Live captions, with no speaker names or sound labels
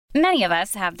Many of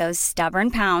us have those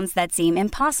stubborn pounds that seem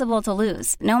impossible to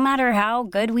lose, no matter how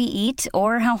good we eat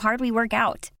or how hard we work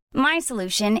out. My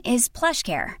solution is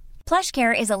PlushCare.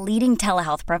 PlushCare is a leading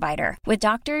telehealth provider with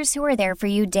doctors who are there for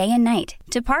you day and night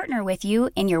to partner with you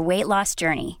in your weight loss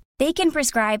journey. They can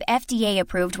prescribe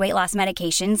FDA-approved weight loss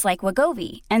medications like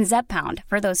Wegovy and Zepbound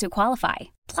for those who qualify.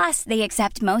 Plus, they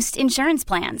accept most insurance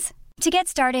plans. To get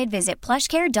started, visit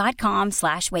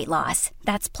plushcare.com/weightloss.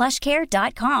 That's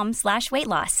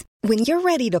plushcare.com/weightloss. When you're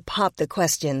ready to pop the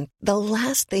question, the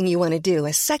last thing you want to do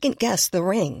is second-guess the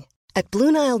ring. At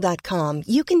BlueNile.com,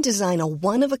 you can design a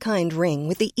one-of-a-kind ring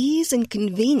with the ease and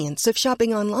convenience of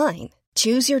shopping online.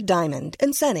 Choose your diamond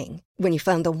and setting. When you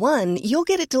find the one, you'll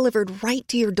get it delivered right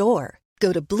to your door.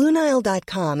 Go to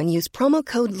BlueNile.com and use promo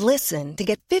code LISTEN to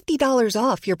get $50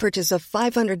 off your purchase of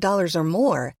 $500 or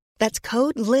more. That's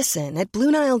code LISTEN at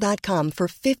BlueNile.com for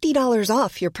 $50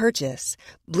 off your purchase.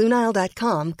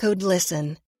 BlueNile.com, code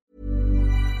LISTEN.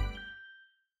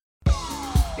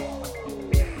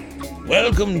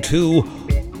 Welcome to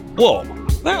What?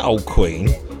 That Old Queen?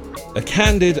 A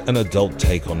candid and adult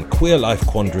take on queer life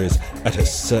quandaries at a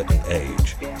certain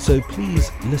age. So please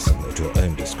listen at your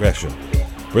own discretion.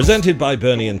 Presented by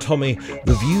Bernie and Tommy,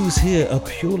 the views here are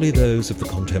purely those of the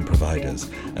content providers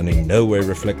and in no way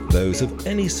reflect those of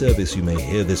any service you may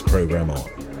hear this program on.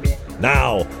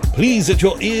 Now, please let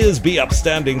your ears be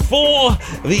upstanding for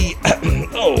the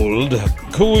Old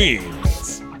Queens.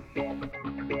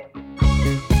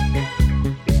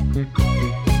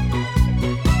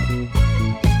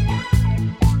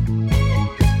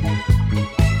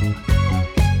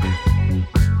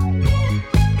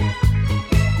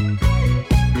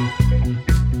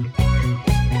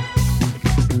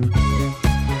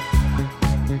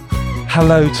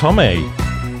 Hello, Tommy.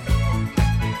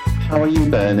 How are you,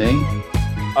 Bernie?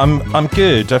 I'm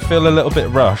good. I feel a little bit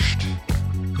rushed,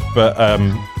 but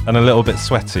and a little bit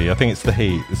sweaty. I think it's the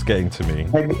heat that's getting to me.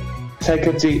 Take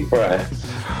a deep breath,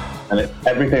 and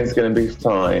everything's going to be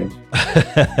fine.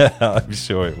 I'm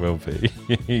sure it will be.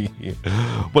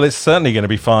 Well, it's certainly going to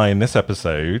be fine this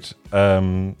episode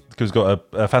because we've got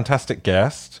a fantastic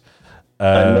guest.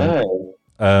 I know.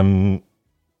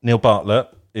 Neil Bartlett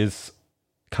is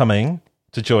coming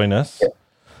to join us.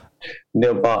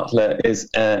 Neil Bartlett is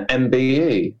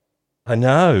MBE. I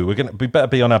know. We better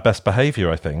be on our best behaviour,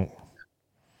 I think.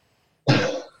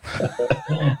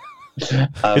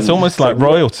 It's almost like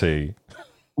royalty.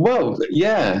 Well,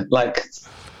 yeah, like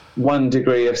 1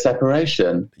 degree of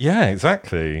separation. Yeah,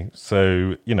 exactly.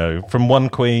 So, from one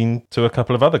queen to a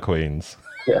couple of other queens.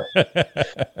 Yeah.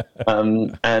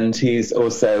 And he's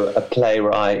also a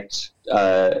playwright,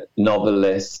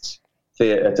 novelist,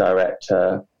 theatre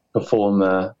director,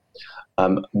 performer,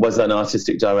 was an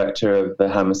artistic director of the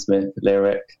Hammersmith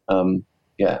Lyric.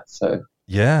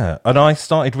 Yeah, and I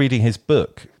started reading his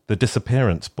book, The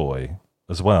Disappearance Boy,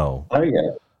 as well. Oh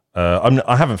yeah.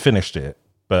 I haven't finished it,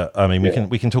 but I mean,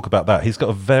 we can talk about that. He's got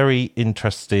a very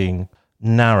interesting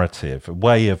narrative, a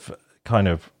way of kind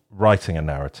of writing a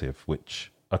narrative,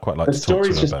 which I quite like to talk to him about.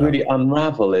 The stories just really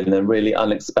unravel in a really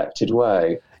unexpected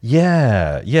way.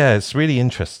 Yeah, it's really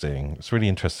interesting. It's really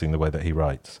interesting the way that he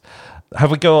writes.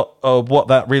 Have we got What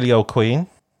That Really Old Queen?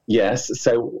 Yes,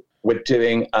 so we're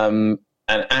doing an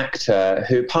actor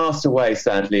who passed away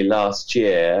sadly last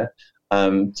year,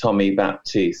 Tommy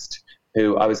Baptiste,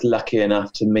 who I was lucky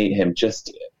enough to meet him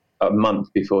just a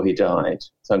month before he died.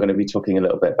 So I'm going to be talking a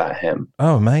little bit about him.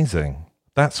 Oh, amazing.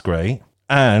 That's great.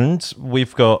 And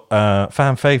we've got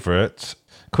fan favourite,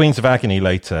 Queens of Agony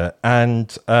later,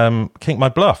 and Kink My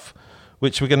Bluff,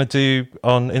 which we're going to do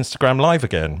on Instagram Live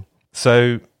again.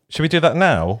 So should we do that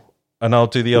now? And I'll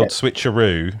do the old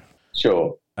switcheroo.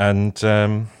 Sure. And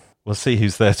we'll see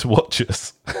who's there to watch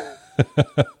us.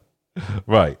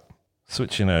 Right.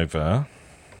 Switching over.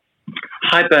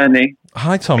 Hi, Bernie.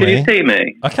 Hi, Tommy. Can you see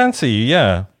me? I can see you,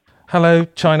 yeah. Hello,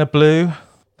 China Blue.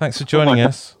 Thanks for joining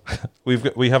us.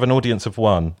 We have an audience of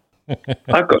one.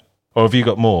 Or have you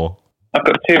got more? I've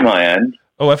got 2 my end.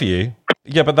 Oh, have you?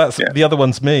 Yeah, but the other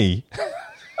one's me.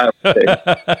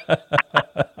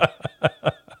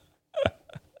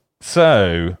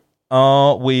 So,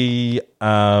 are we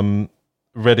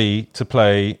ready to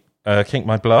play Kink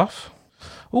My Bluff?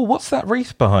 Oh, what's that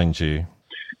wreath behind you?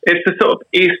 It's a sort of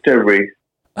Easter wreath.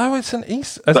 Oh, it's an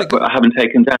Easter. But I haven't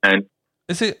taken down.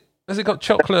 Has it got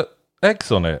chocolate eggs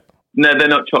on it? No, they're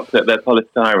not chocolate. They're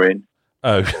polystyrene.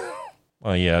 Oh,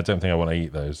 well, yeah. I don't think I want to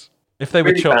eat those. If they were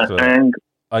Really chocolate,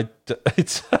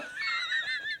 it's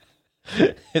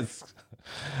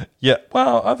yeah.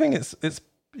 Well, I think it's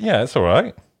all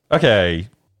right. Okay,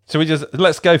 so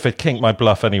let's go for Kink My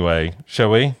Bluff anyway,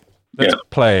 shall we? Let's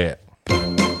play it.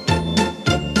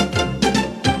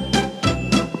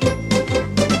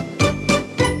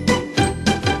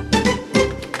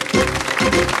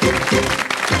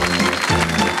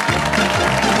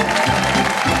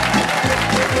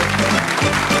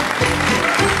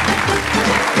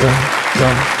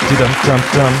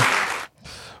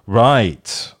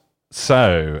 Right.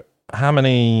 So, how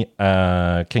many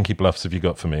kinky bluffs have you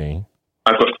got for me?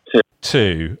 I've got two.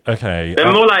 Two. Okay.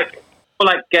 They're more like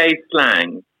gay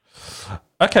slang.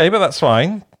 Okay, but that's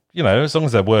fine. You know, as long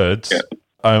as they're words.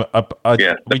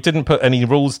 Yeah. We didn't put any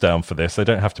rules down for this. They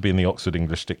don't have to be in the Oxford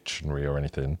English Dictionary or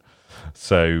anything.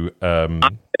 So, I'm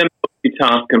going to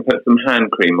multitask and put some hand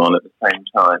cream on at the same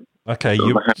time. Okay,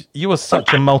 you are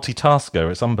such a multitasker.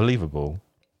 It's unbelievable.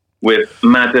 With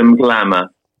Madam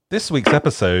Glamour. This week's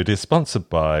episode is sponsored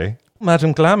by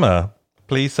Madam Glamour.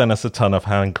 Please send us a ton of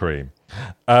hand cream.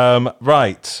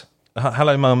 Right.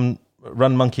 Hello, Mum.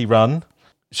 Run, monkey, run.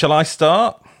 Shall I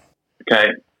start?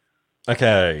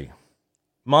 Okay.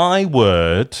 My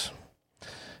word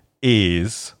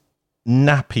is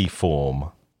nappy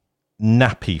form.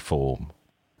 Nappy form.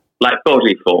 Like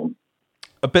body form.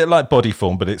 A bit like body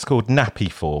form, but it's called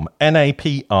nappy form.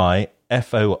 Napiform.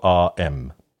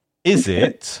 Is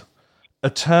it a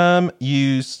term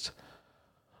used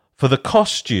for the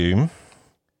costume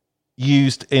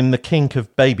used in the kink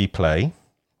of baby play?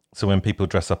 So when people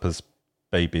dress up as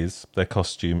babies, their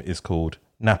costume is called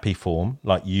nappy form,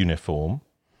 like uniform.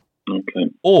 Okay.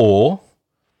 Or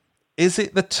is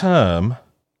it the term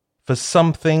for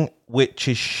something which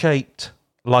is shaped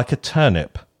like a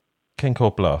turnip? Kink or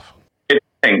bluff? It's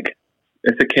a kink.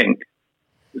 It's a kink.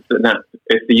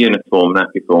 It's the uniform,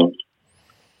 nappy form.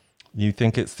 You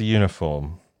think it's the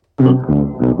uniform?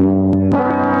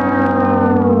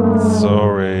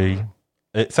 Sorry.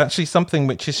 It's actually something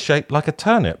which is shaped like a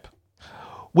turnip,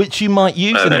 which you might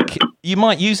use in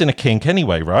a kink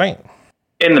anyway, right?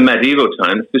 In the medieval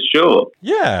times, for sure.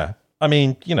 Yeah. I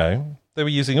mean, you know, they were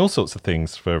using all sorts of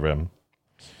things for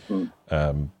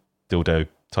dildo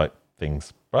type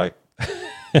things, right?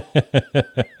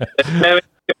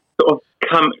 Sort of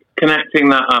connecting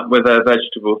that up with a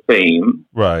vegetable theme.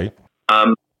 Right.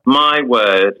 My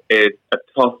word is a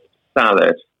tossed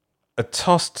salad. A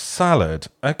tossed salad.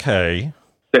 Okay.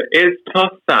 So is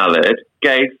tossed salad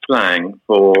gay slang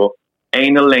for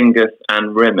analingus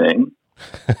and rimming?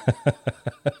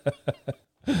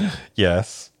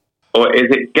 Yes. Or is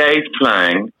it gay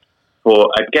slang for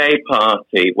a gay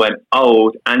party when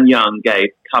old and young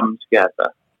gays come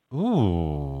together?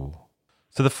 Ooh.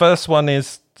 So the first one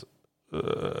is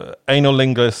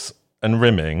analingus and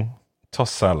rimming,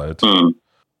 tossed salad,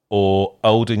 or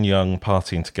old and young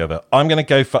partying together. I'm going to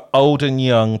go for old and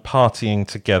young partying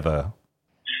together.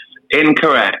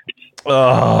 Incorrect.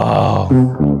 Oh.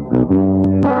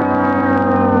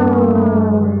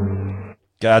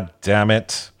 God damn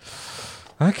it.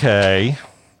 Okay.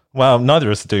 Well, neither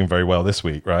of us are doing very well this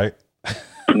week, right?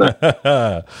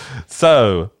 No.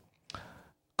 So,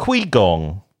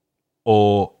 Qigong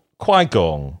or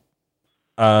Quigong.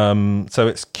 So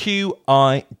it's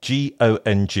Qigong.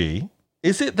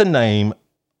 Is it the name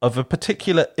of a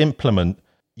particular implement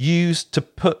used to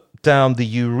put down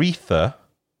the Aretha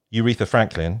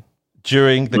Franklin,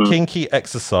 during the kinky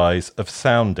exercise of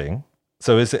sounding?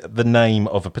 So is it the name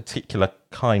of a particular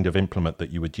kind of implement that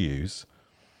you would use?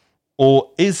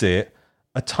 Or is it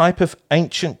a type of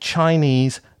ancient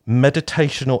Chinese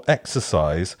meditational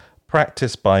exercise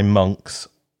practiced by monks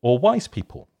or wise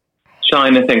people?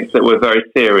 China thinks that we're very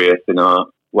serious in our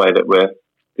way that we're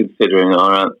considering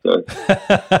our answers.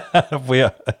 We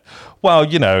are, well,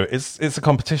 you know, it's a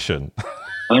competition.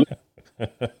 Well,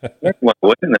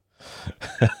 isn't it?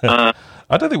 I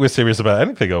don't think we're serious about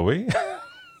anything, are we?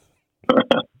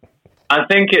 I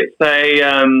think it's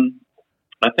the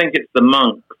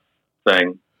monk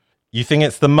thing. You think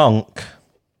it's the monk?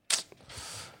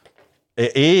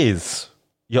 It is.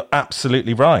 You're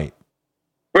absolutely right.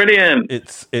 Brilliant.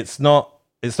 It's not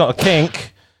a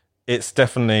kink. It's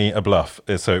definitely a bluff.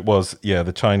 So it was,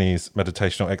 the Chinese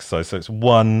meditational exercise. So it's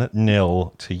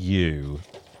 1-0 to you.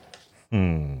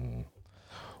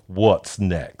 What's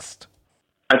next?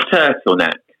 A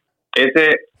turtleneck. Is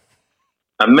it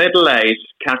a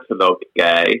middle-aged catalogue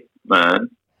gay man?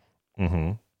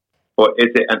 Mm-hmm. Or is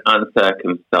it an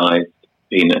uncircumcised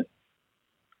penis?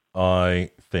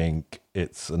 I think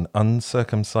it's an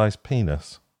uncircumcised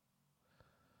penis.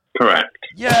 Correct.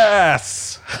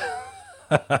 Yes!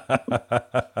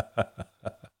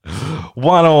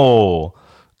 1-1.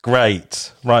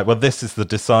 Great. Right, well, this is the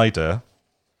decider.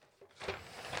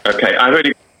 Okay, I've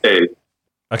already got two.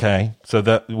 Okay,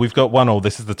 so we've got 1-1.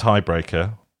 This is the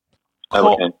tiebreaker.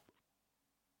 Okay.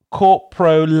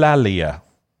 Coprolalia.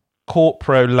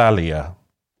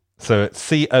 So it's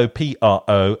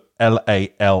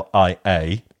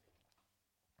Coprolalia.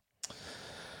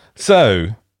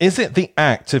 So Is it the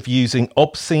act of using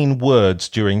obscene words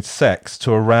during sex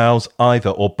to arouse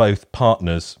either or both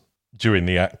partners during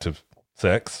the act of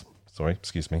sex? Sorry,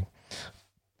 excuse me.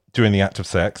 During the act of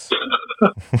sex.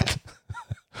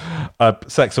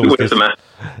 Sex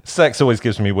always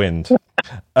gives me wind.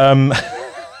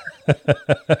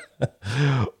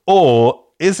 Or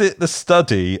is it the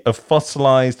study of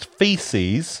fossilized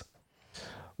feces,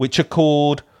 which are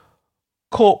called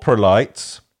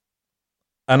coprolites,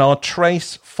 and are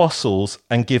trace fossils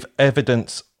and give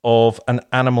evidence of an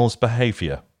animal's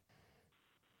behaviour?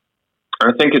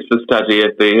 I think it's the study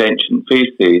of the ancient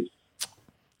feces.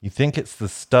 You think it's the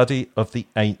study of the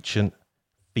ancient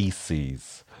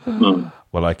feces?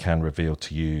 Well, I can reveal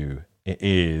to you it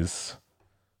is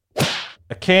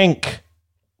a kink.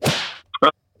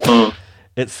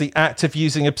 It's the act of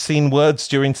using obscene words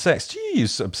during sex. Do you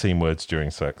use obscene words during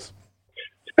sex?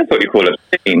 Depends what you call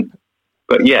obscene.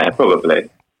 But yeah, probably.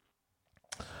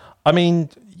 I mean,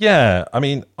 yeah. I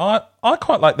mean, I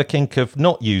quite like the kink of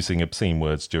not using obscene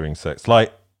words during sex.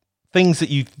 Like things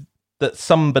that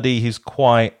somebody who's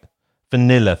quite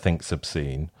vanilla thinks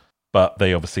obscene, but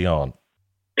they obviously aren't.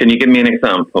 Can you give me an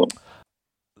example?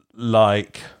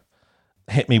 Like,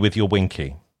 hit me with your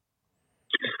winky.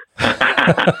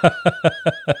 I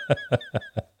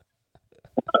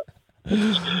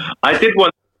did one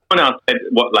else said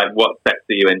what sex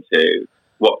are you into?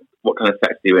 What kind of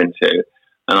sex are you into?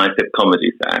 And I said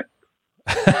comedy sex.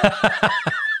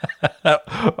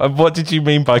 What did you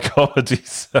mean by comedy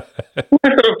sex?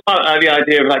 The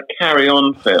idea of like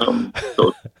carry-on film.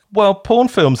 Sort of. Well, porn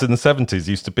films in the 70s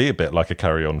used to be a bit like a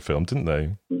carry-on film, didn't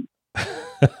they?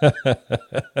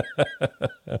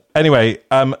 Anyway,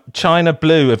 China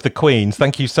Blue of the Queens,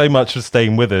 thank you so much for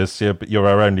staying with us. You're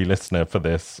our only listener for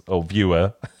this, or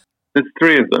viewer. There's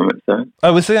 3 of them, it says.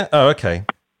 Oh, is it? Oh, okay.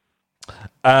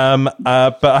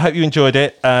 But I hope you enjoyed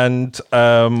it, and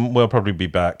we'll probably be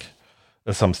back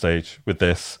at some stage with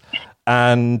this.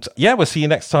 And yeah, we'll see you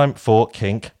next time for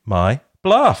Kink My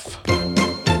Bluff.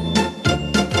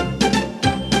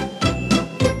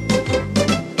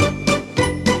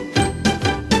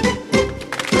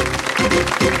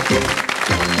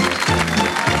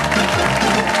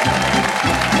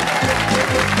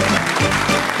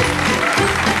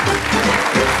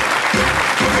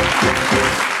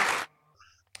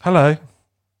 Hello.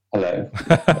 Hello.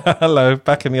 Hello,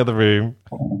 back in the other room.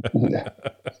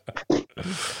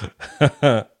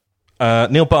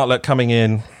 Neil Bartlett coming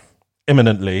in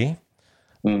imminently.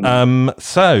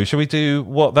 So, shall we do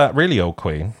What That Really Old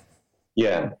Queen?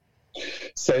 Yeah.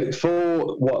 So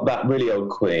for What That Really Old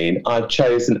Queen, I've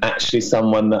chosen actually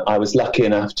someone that I was lucky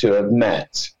enough to have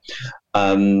met.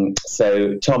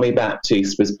 So Tommy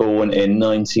Baptiste was born in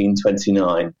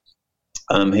 1929.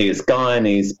 He is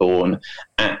Guyanese-born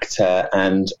actor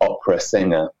and opera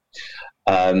singer.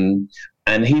 And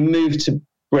he moved to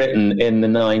Britain in the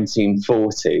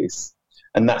 1940s,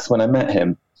 and that's when I met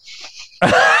him.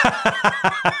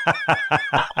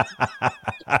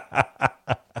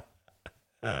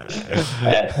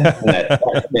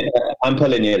 I'm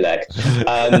pulling your leg.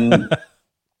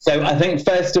 So I think,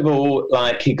 first of all,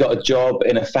 like, he got a job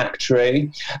in a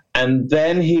factory, and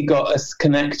then he got us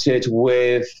connected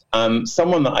with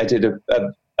someone that I did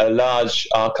a large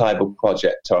archival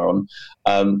project on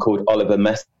called Oliver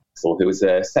Messel, who was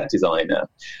a set designer.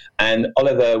 And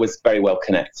Oliver was very well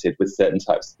connected with certain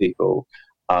types of people,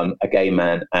 a gay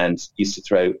man, and used to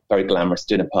throw very glamorous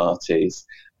dinner parties,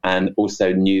 and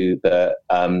also knew the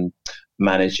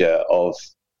manager of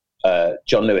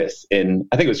John Lewis in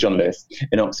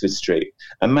Oxford Street,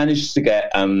 and managed to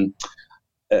get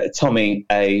Tommy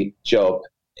a job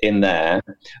in there,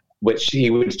 which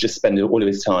he would just spend all of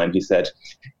his time, he said,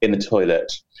 in the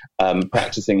toilet,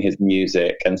 practicing his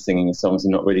music and singing his songs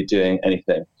and not really doing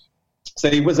anything.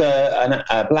 So he was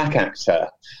a black actor,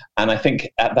 and I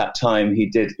think at that time he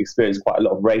did experience quite a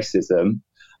lot of racism.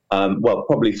 Well,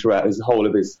 probably throughout his whole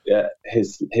of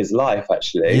his life,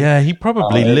 actually. Yeah, he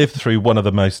probably lived through one of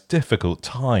the most difficult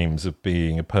times of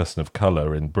being a person of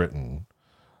colour in Britain.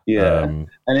 Yeah,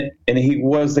 and he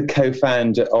was the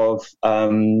co-founder of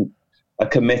a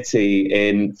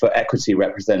committee for equity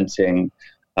representing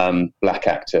black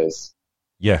actors.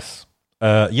 Yes.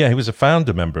 Yeah, he was a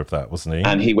founder member of that, wasn't he?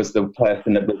 And he was the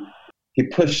person that he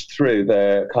pushed through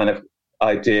the kind of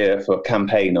idea for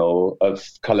campaign of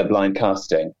colourblind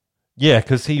casting. Yeah,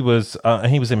 because he was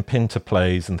in Pinter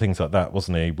plays and things like that,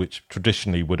 wasn't he? Which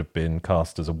traditionally would have been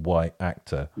cast as a white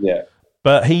actor. Yeah,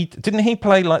 but he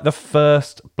play like the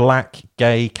first black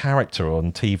gay character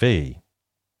on TV.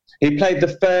 He played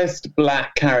the first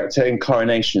black character in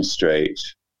Coronation Street.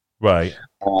 Right.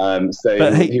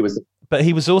 So he was. But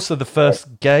he was also the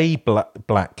first gay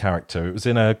black character. It was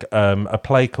in a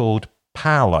play called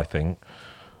Pal, I think,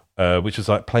 which was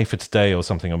like Play for Today or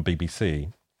something on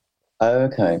BBC. Oh,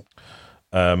 okay.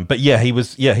 But he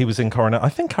was in Coronation. I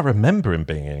think I remember him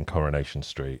being in Coronation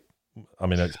Street. I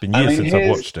mean, it's been years since I've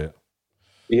watched it.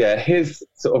 Yeah, his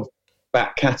sort of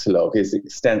back catalogue is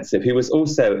extensive. He was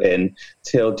also in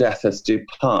Till Death Us Do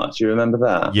Part. Do you remember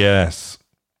that? Yes.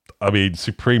 I mean,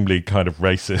 supremely kind of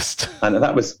racist. And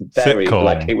that was very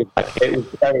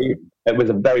it was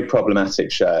a very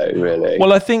problematic show, really.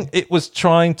 Well, I think it was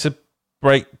trying to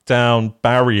break down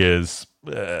barriers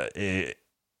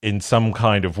in some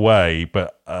kind of way,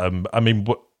 but I mean,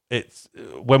 it's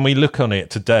when we look on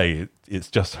it today, it's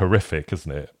just horrific,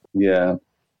 isn't it? Yeah.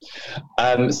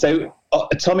 So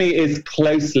Tommy is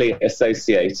closely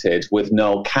associated with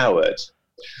Noel Coward.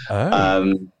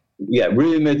 Oh.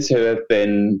 Rumoured to have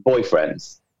been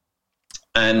boyfriends.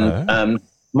 And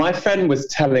my friend was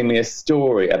telling me a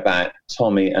story about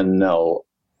Tommy and Noel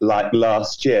like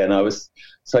last year, and I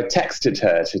texted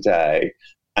her today,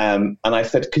 and I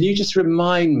said, "Can you just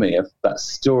remind me of that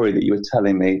story that you were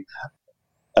telling me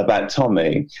about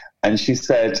Tommy?" And she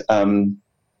said,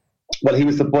 well, he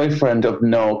was the boyfriend of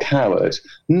Noel Coward,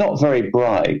 not very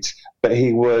bright, but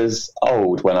he was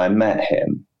old when I met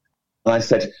him. And I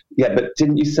said, "Yeah, but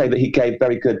didn't you say that he gave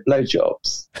very good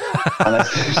blowjobs?" And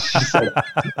she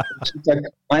said,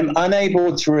 "I'm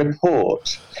unable to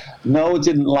report. Noel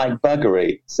didn't like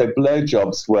buggery, so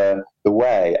blowjobs were the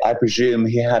way. I presume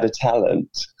he had a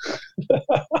talent."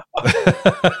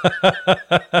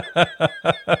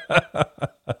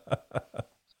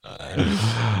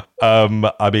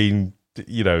 I mean,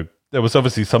 you know, there was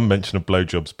obviously some mention of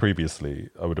blowjobs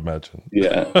previously, I would imagine.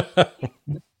 Yeah.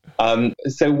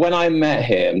 So when I met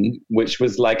him, which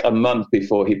was like a month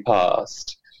before he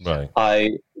passed, right,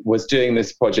 I was doing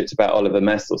this project about Oliver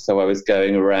Messel. So I was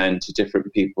going around to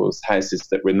different people's houses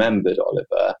that remembered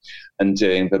Oliver and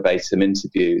doing verbatim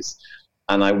interviews.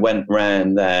 And I went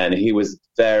round there, and he was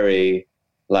he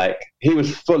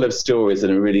was full of stories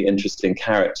and a really interesting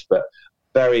character, but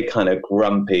very kind of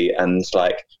grumpy and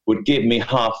like would give me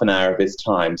half an hour of his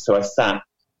time. So I sat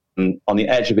on the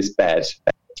edge of his bed.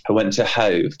 I went to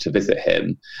Hove to visit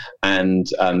him and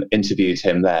interviewed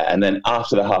him there. And then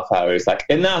after the half hour, he was like,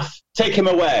 "Enough, take him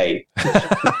away." So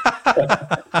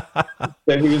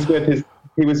he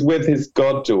was with his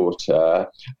goddaughter,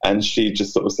 and she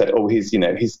just sort of said, "Oh, he's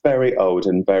very old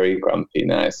and very grumpy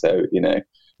now." So,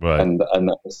 right. And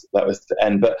that was the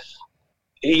end. But,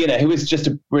 he was just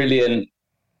a brilliant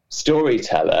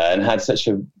storyteller and had such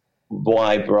a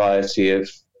wide variety of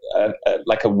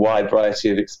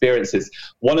experiences.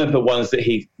 One of the ones that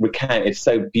he recounted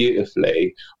so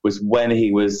beautifully was when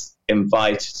he was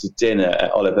invited to dinner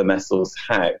at Oliver Messel's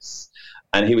house,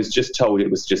 and he was just told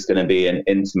it was just going to be an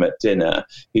intimate dinner.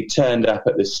 He turned up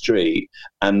at the street,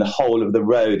 and the whole of the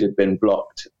road had been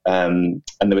blocked, and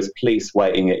there was police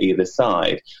waiting at either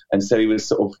side. And so he was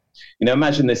sort of,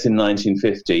 imagine this in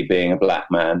 1950, being a black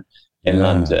man in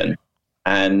London,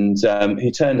 and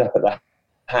he turned up at the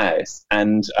house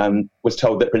and was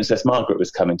told that Princess Margaret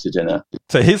was coming to dinner.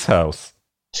 To his house?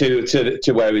 To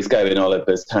where he was going,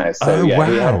 Oliver's house. So wow.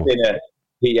 He had dinner.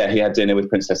 He had dinner with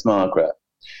Princess Margaret,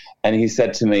 and he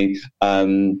said to me,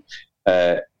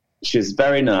 "She was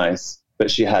very nice, but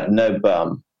she had no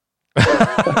bum."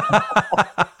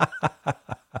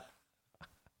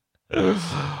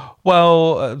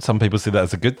 Well, some people see that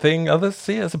as a good thing. Others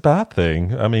see it as a bad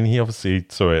thing. I mean, he obviously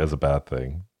saw it as a bad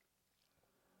thing.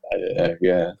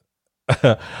 Yeah.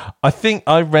 I think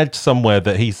I read somewhere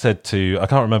that he said to, I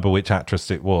can't remember which actress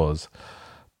it was,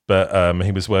 but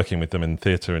he was working with them in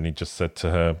theatre, and he just said to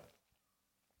her,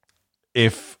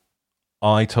 "If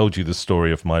I told you the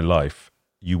story of my life,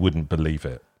 you wouldn't believe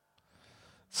it."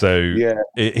 So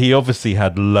he obviously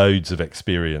had loads of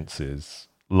experiences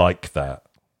like that.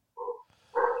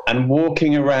 And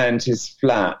walking around his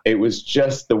flat, it was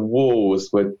just the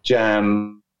walls were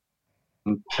jam-packed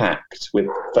with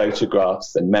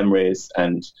photographs and memories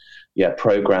and,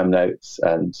 program notes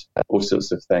and all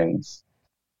sorts of things.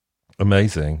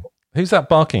 Amazing. Who's that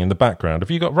barking in the background? Have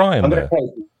you got Ryan there? I'm going to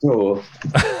close the door.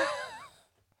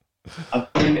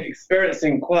 I've been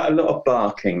experiencing quite a lot of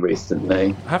barking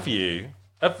recently. Have you?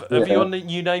 Have your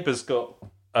new neighbours got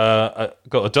a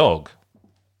dog?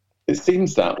 It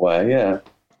seems that way, yeah.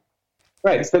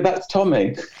 Great, so that's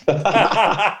Tommy.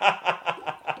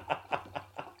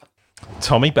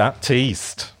 Tommy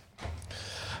Baptiste.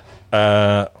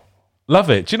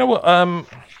 Love it. Do you know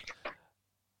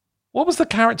what was the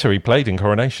character he played in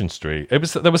Coronation Street? There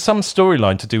was some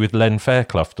storyline to do with Len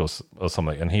Fairclough or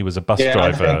something, and he was a bus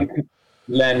driver.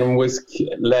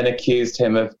 Len accused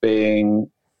him of being.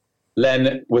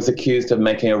 Len was accused of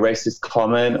making a racist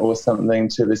comment or something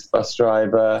to this bus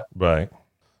driver. Right.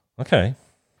 Okay.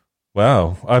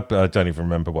 Wow. I don't even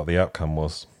remember what the outcome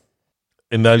was.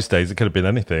 In those days, it could have been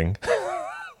anything.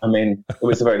 I mean, it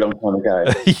was a very long time ago.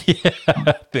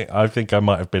 Yeah, I think I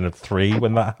might have been a 3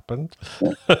 when that happened.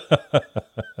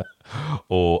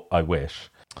 Or I wish.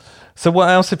 So what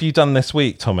else have you done this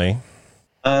week, Tommy?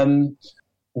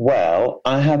 Well,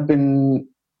 I have been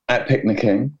out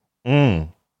picnicking.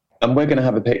 And we're going to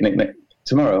have a picnic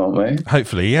tomorrow, aren't we?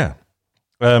 Hopefully, yeah.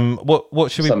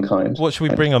 What should we? Some kind. What should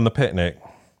we bring on the picnic?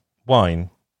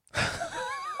 Wine.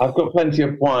 I've got plenty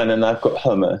of wine, and I've got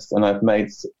hummus, and I've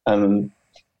made.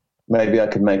 Maybe I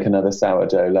could make another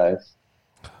sourdough loaf.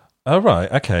 Oh right,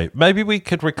 okay. Maybe we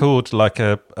could record like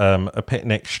a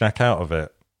picnic snack out of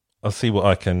it. I'll see what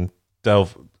I can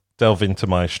delve into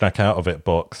my snack out of it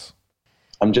box.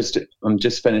 I'm just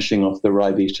finishing off the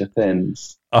Ryvita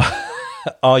Thins.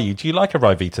 Are you? Do you like a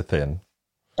Ryvita Thin?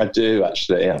 I do,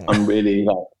 actually. I'm really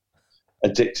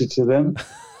addicted to them.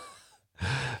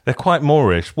 They're quite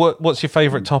Moorish. What's your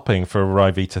favourite topping for a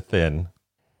Ryvita Thin?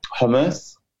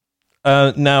 Hummus.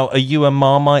 Now, are you a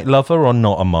Marmite lover or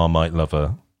not a Marmite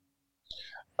lover?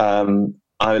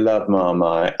 I love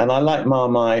Marmite, and I like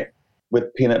Marmite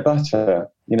with peanut butter,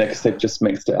 because they've just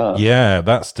mixed it up. Yeah,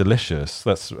 that's delicious.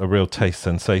 That's a real taste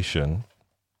sensation.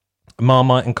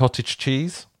 Marmite and cottage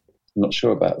cheese? I'm not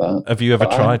sure about that. Have you ever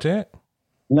tried it?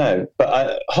 No,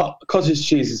 but cottage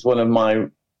cheese is one of my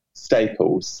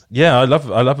staples. Yeah, I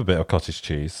love a bit of cottage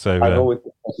cheese. So I've always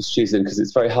put cottage cheese in because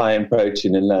it's very high in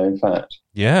protein and low in fat.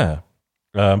 Yeah,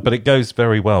 but it goes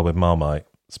very well with Marmite,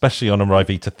 especially on a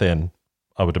Ryvita Thin,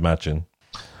 I would imagine.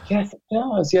 Yes, it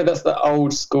does. Yeah, that's the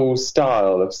old school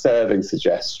style of serving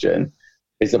suggestion.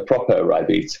 Is a proper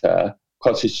Ryvita,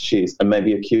 cottage cheese, and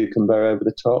maybe a cucumber over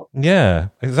the top. Yeah,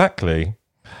 exactly.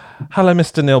 Hello,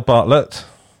 Mr. Neil Bartlett.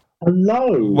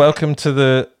 Hello. Welcome to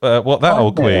the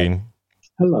Old Queen.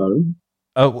 Hello.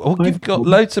 Oh, you've got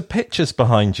loads of pictures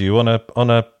behind you on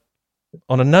a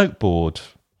noteboard.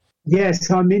 Yes,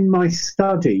 I'm in my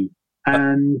study,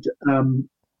 and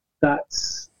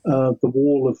that's the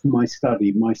wall of my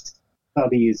study. My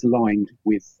study is lined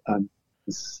with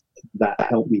that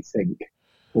help me think,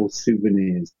 or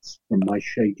souvenirs from my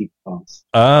shady past.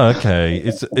 Ah,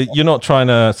 okay. You're not trying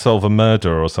to solve a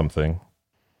murder or something?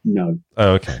 No.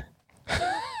 Oh, okay.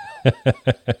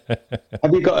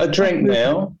 Have you got a drink,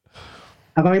 Neil?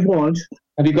 Have I what?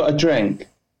 Have you got a drink?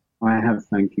 I have,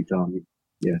 thank you, darling.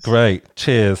 Yes. Great.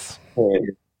 Cheers.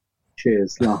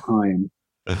 Cheers. L'chaim.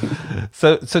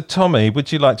 So, Tommy,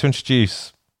 would you like to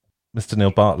introduce Mr.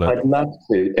 Neil Bartlett? I'd love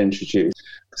to introduce.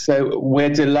 So we're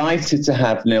delighted to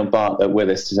have Neil Bartlett with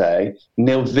us today.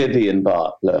 Neil Vivian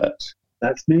Bartlett.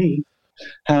 That's me.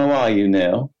 How are you,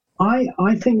 Neil?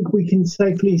 I think we can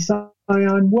safely say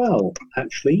I'm well,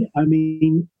 actually. I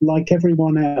mean, like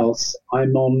everyone else,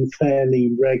 I'm on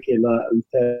fairly regular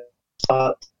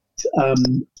but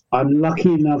I'm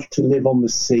lucky enough to live on the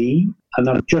sea, and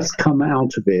I've just come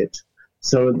out of it.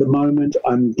 So at the moment,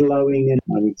 I'm glowing,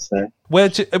 I would say. Where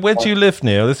do you live,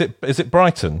 Neil? Is it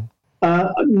Brighton?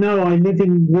 No, I live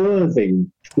in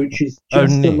Worthing, which is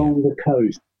just along the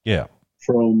coast. Yeah.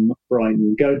 From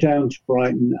Brighton. Go down to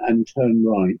Brighton and turn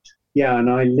right. Yeah, and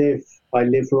I live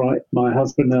right, my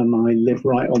husband and I live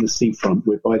right on the seafront.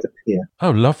 We're by the pier.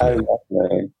 Oh, lovely. Oh,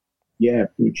 lovely. Yeah,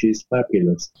 which is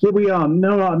fabulous. Here we are. I'm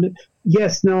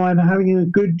having a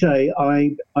good day.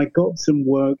 I got some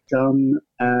work done,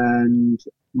 and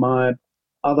my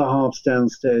other half's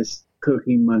downstairs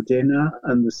cooking my dinner,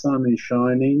 and the sun is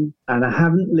shining. And I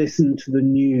haven't listened to the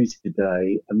news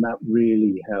today, and that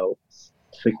really helps,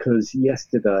 because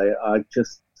yesterday I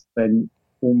just spent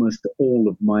almost all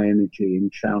of my energy in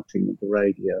shouting at the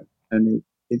radio, and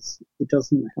it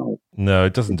doesn't help. No,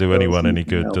 it doesn't do anyone any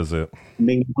good, does it? I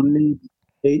mean,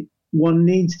 one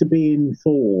needs to be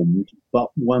informed,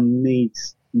 but one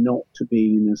needs not to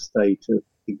be in a state of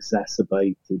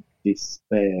exacerbated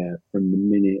despair from the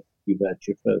minute you've had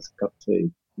your first cup of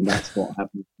tea. And that's what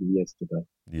happened to me yesterday.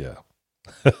 Yeah.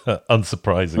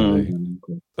 Unsurprisingly.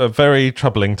 Very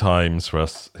troubling times for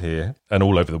us here and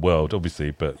all over the world,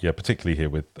 obviously, but yeah, particularly here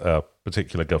with our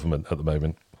particular government at the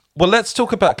moment. Well, let's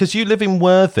talk about, because you live in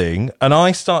Worthing, and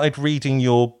I started reading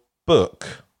your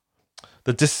book,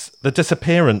 The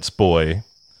Disappearance Boy,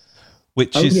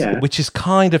 which is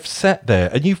kind of set there,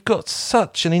 and you've got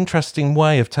such an interesting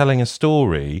way of telling a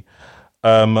story.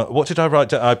 What did I write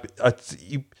down?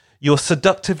 Your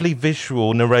seductively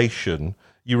visual narration.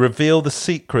 You reveal the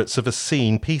secrets of a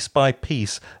scene piece by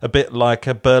piece, a bit like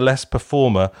a burlesque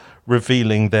performer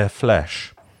revealing their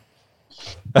flesh.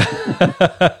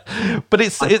 But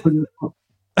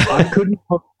I couldn't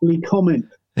possibly comment.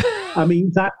 I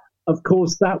mean, that, of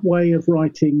course, that way of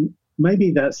writing,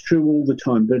 maybe that's true all the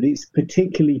time, but it's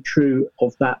particularly true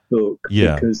of that book,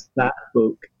 because that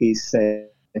book is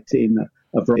set in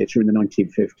a theatre in the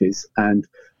 1950s, and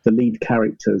the lead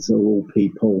characters are all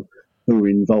people who are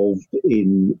involved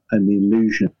in an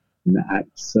illusion act.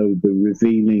 So the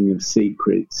revealing of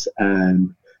secrets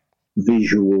and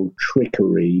visual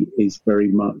trickery is very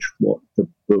much what the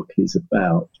book is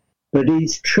about. But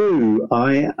it's true,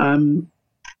 I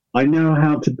know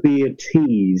how to be a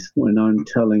tease when I'm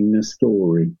telling a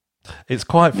story. It's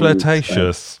quite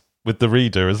flirtatious with the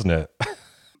reader, isn't it?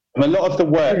 A lot of the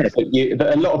work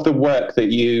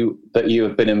that you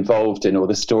have been involved in, or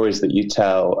the stories that you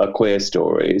tell, are queer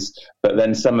stories. But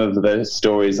then some of the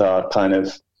stories are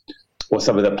or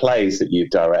some of the plays that you've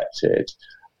directed,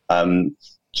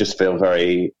 just feel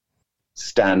very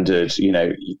standard.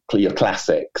 Your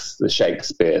classics, the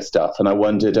Shakespeare stuff. And I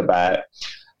wondered about,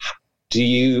 do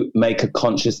you make a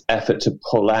conscious effort to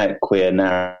pull out queer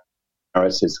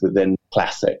narratives within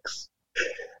classics?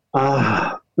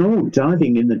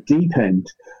 Diving in the deep end.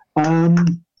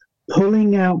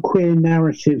 Pulling out queer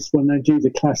narratives when I do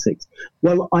the classics.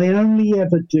 Well, I only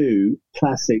ever do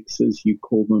classics, as you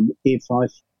call them, if I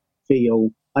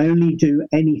only do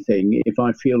anything if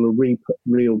I feel a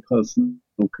real personal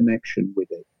connection with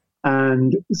it.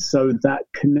 And so that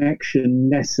connection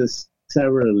necessarily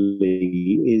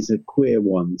is a queer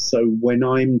one. So when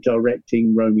I'm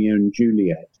directing Romeo and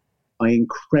Juliet, I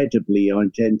incredibly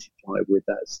identify with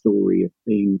that story of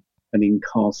being an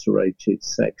incarcerated,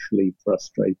 sexually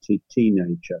frustrated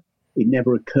teenager. It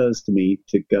never occurs to me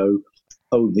to go,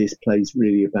 this play's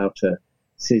really about a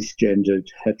cisgendered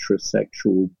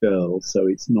heterosexual girl, so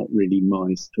it's not really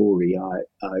my story.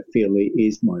 I feel it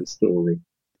is my story.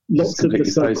 Lots of the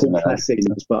so-called classics,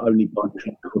 but only by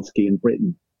Tchaikovsky and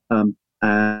Britain.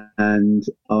 And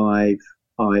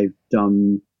I've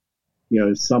done,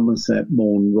 Somerset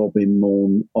Maugham, Robin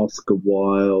Maugham, Oscar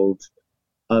Wilde,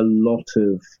 a lot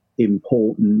of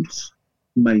important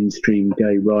mainstream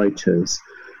gay writers.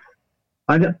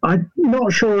 I'm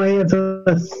not sure I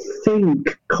ever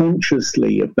think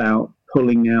consciously about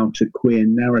pulling out a queer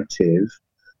narrative,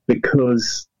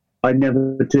 because I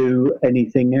never do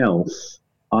anything else.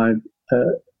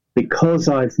 Because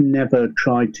I've never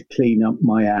tried to clean up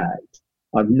my act.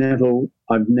 I've never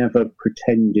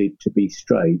pretended to be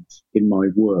straight in my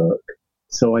work.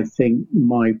 So I think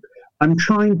I'm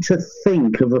trying to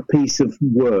think of a piece of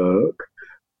work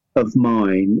of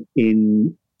mine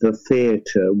in the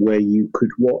theatre where you could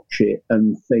watch it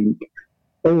and think,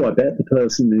 I bet the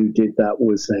person who did that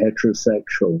was a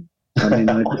heterosexual. I mean,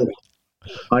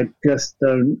 I just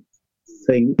don't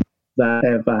think that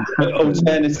ever happened.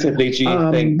 Alternatively, do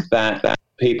you think that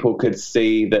people could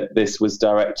see that this was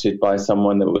directed by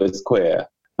someone that was queer?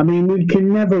 I mean, we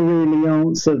can never really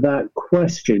answer that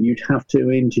question. You'd have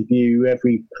to interview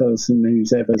every person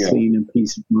who's ever seen a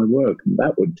piece of my work, and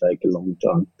that would take a long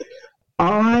time.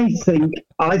 I think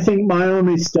my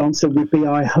honest answer would be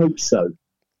I hope so.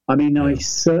 I mean, I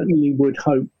certainly would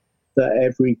hope that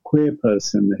every queer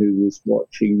person who was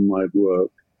watching my work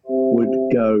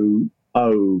would go,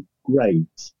 oh,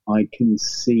 great, I can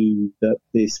see that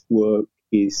this work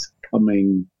is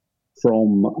coming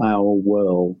from our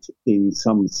world in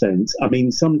some sense. I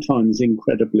mean, sometimes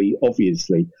incredibly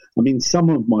obviously. I mean, some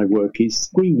of my work is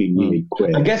screamingly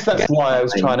queer. I guess that's why I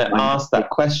was trying to ask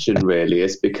that question, really,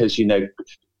 is because,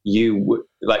 you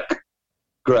like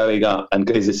growing up and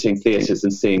visiting theatres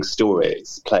and seeing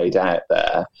stories played out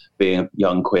there, being a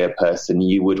young queer person,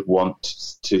 you would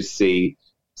want to see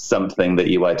something that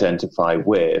you identify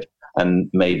with. And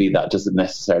maybe that doesn't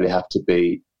necessarily have to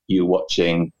be you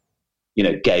watching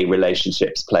gay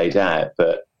relationships played out,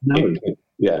 but no.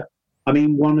 I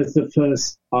mean, one of the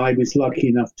first, I was lucky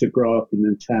enough to grow up in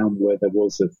a town where there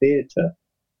was a theatre,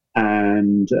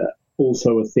 and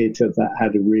also a theatre that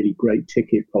had a really great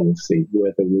ticket policy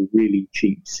where there were really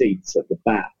cheap seats at the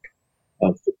back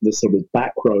of the sort of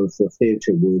back row of the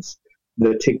theatre.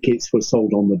 The tickets were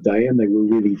sold on the day and they were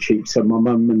really cheap. So my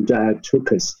mum and dad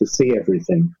took us to see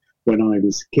everything when I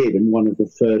was a kid. And one of the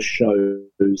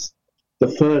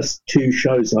first two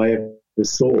shows I ever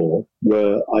saw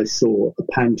I saw a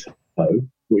panto,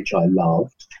 which I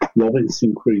loved,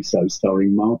 Robinson Crusoe,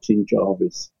 starring Martin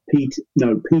Jarvis,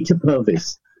 Peter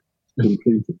Purvis,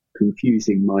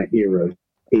 confusing my hero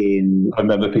in. I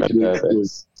remember Peter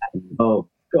Purvis. Oh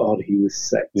God, he was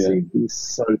sexy. Yeah. He was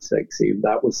so sexy.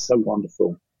 That was so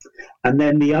wonderful. And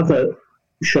then the other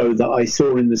show that I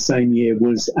saw in the same year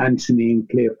was Antony and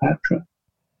Cleopatra,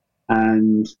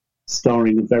 and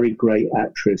starring a very great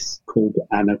actress called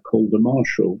Anna Calder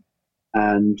Marshall,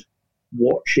 and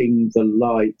watching the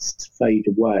lights fade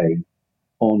away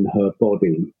on her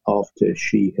body after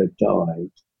she had died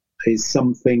is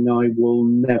something I will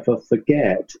never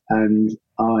forget. And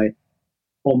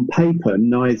on paper,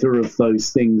 neither of those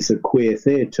things are queer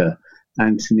theatre.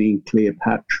 Antony and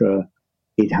Cleopatra,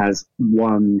 it has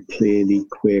one clearly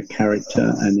queer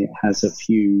character and it has a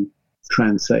few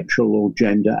transsexual or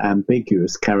gender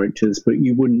ambiguous characters, but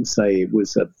you wouldn't say it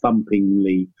was a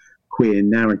thumpingly queer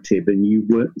narrative, and you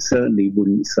certainly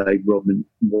wouldn't say Robin,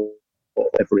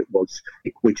 whatever it was,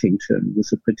 Dick Whittington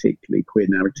was a particularly queer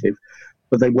narrative.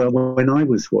 But they were when I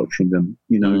was watching them.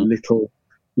 You know,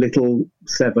 little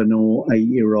 7 or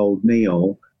 8-year-old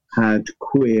Neil had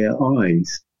queer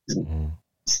eyes. Mm-hmm.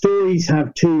 Stories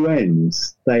have two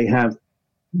ends. They have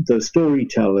the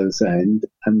storyteller's end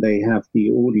and they have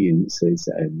the audience's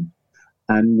end.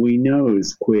 And we know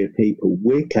as queer people,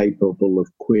 we're capable of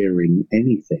queering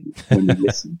anything when we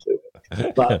listen to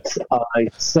it. But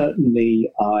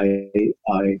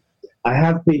I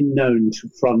have been known to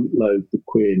front load the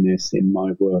queerness in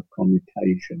my work on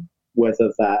occasion,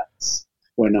 whether that's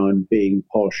when I'm being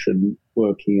posh and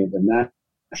working at the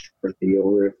National,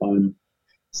 or if I'm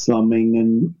slumming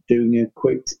and doing a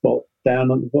quick spot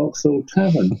down at the Vauxhall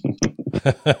Tavern.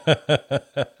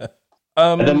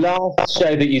 The last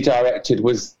show that you directed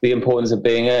was The Importance of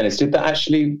Being Earnest. Did that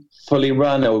actually fully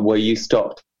run, or were you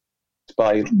stopped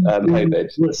by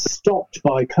COVID? We were stopped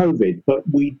by COVID, but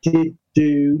we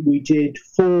did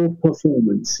 4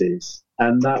 performances,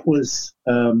 and that was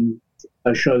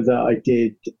a show that I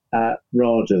did at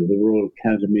RADA, the Royal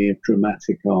Academy of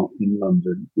Dramatic Art in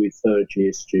London, with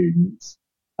third-year students.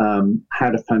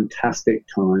 Had a fantastic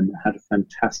time, had a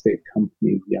fantastic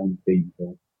company of young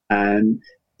people, and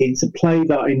it's a play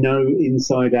that I know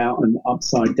inside out and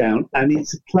upside down, and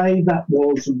it's a play that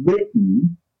was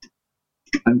written.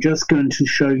 I'm just going to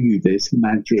show you this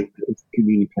magic of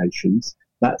communications.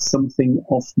 That's something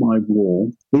off my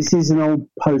wall. This is an old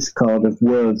postcard of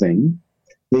Worthing.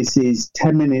 This is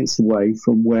 10 minutes away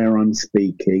from where I'm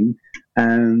speaking,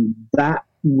 and that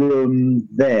room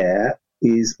there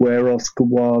is where Oscar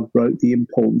Wilde wrote The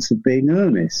Importance of Being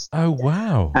Earnest. Oh,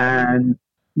 wow. And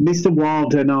Mr.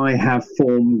 Wilde and I have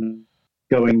formed,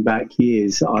 going back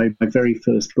years, my very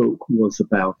first book was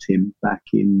about him back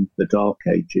in the dark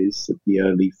ages of the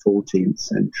early 14th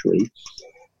century.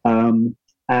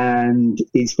 And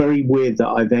it's very weird that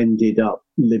I've ended up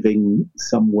living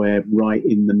somewhere right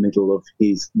in the middle of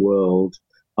his world.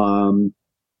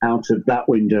 Out of that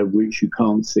window, which you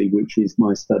can't see, which is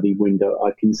my study window, I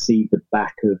can see the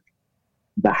back of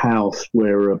the house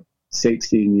where a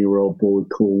 16-year-old boy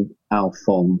called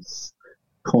Alphonse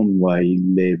Conway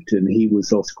lived, and he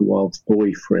was Oscar Wilde's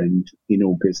boyfriend in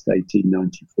August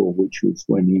 1894, which was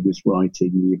when he was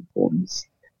writing The Importance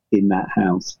in that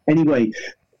house. Anyway,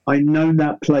 I've known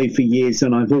that play for years,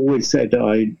 and I've always said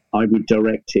I would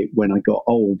direct it when I got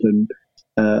old. And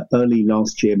early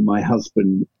last year, my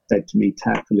husband said to me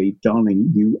tactfully,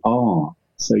 "Darling, you are,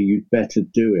 so you'd better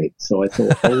do it." So I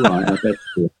thought, all right, I better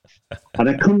do it. And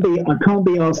I can't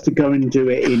be asked to go and do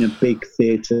it in a big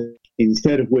theatre.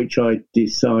 Instead of which, I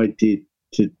decided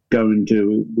to go and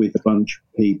do it with a bunch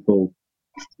of people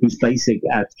whose basic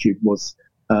attitude was,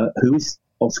 "Who's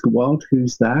Oscar Wilde?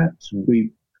 Who's that?"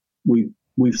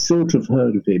 We've sort of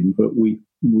heard of him, but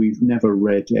we've never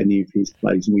read any of his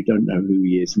plays, and we don't know who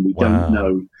he is, and we don't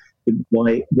know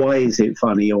why is it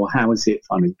funny or how is it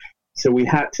funny. So we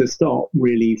had to start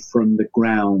really from the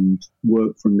ground,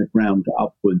 work from the ground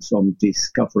upwards on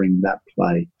discovering that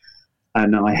play.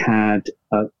 And I had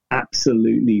an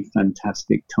absolutely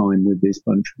fantastic time with this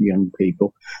bunch of young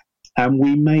people. And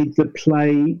we made the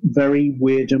play very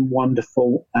weird and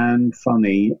wonderful and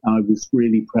funny. I was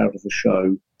really proud of the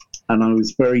show. And I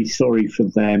was very sorry for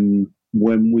them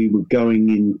when we were going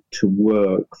into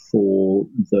work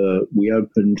we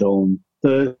opened on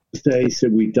Thursday, so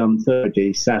we'd done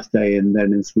Thursday, Saturday, and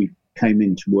then as we came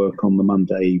into work on the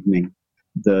Monday evening,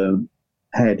 the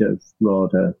head of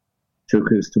RADA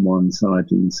took us to one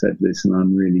side and said, "Listen,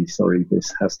 I'm really sorry,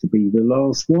 this has to be the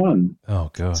last one." Oh,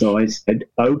 gosh. So I said,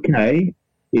 "Okay,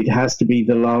 it has to be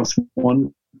the last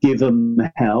one. Give them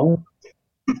hell.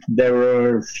 There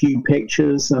are a few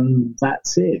pictures and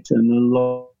that's it, and a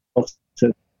lot of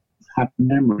happy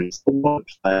memories." What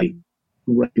a play,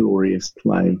 great, glorious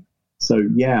play. So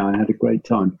yeah, I had a great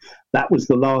time. That was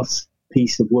the last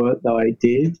piece of work that I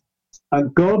did.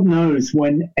 And God knows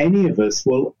when any of us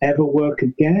will ever work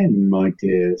again, my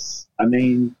dears. I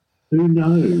mean, who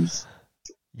knows?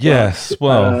 Yes,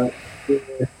 but,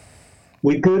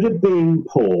 we're good at being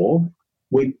poor.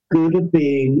 we're good at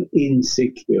being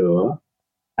insecure,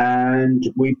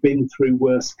 and we've been through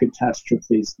worse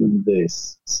catastrophes than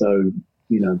this. So,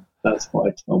 that's what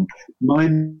I tell them. My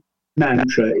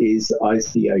mantra is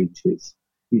IC80s,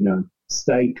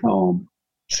 stay calm.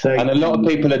 And a lot of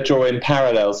people are drawing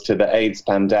parallels to the AIDS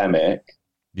pandemic.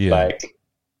 Yeah.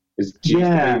 Do you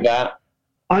believe that?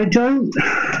 I don't.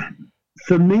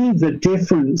 For me, the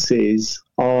differences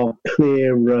are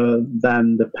clearer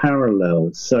than the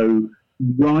parallels. So,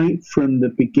 right from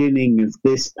the beginning of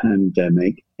this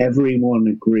pandemic, everyone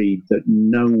agreed that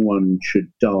no one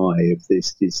should die of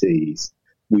this disease.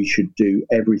 We should do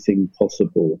everything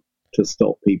possible to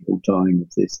stop people dying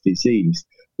of this disease.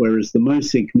 Whereas the most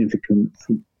significant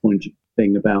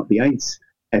thing about the AIDS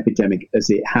epidemic as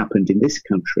it happened in this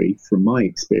country, from my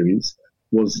experience,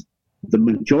 was the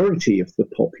majority of the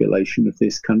population of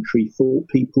this country thought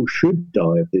people should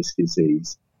die of this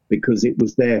disease because it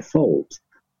was their fault,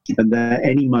 and that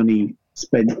any money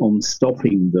spent on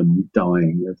stopping them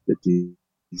dying of the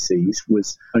disease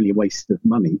was only a waste of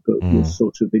money, but was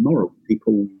sort of immoral.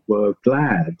 People were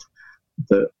glad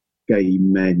that gay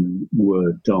men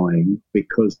were dying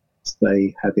because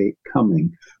they had it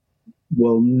coming.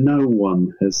 Well, no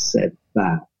one has said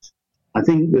that. I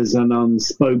think there's an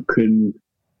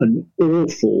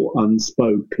awful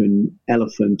unspoken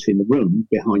elephant in the room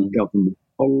behind government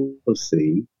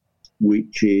policy,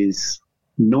 which is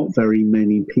not very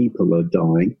many people are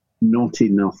dying. Not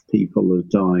enough people are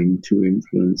dying to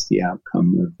influence the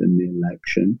outcome of an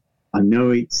election. I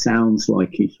know it sounds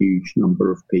like a huge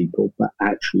number of people, but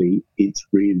actually it's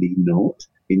really not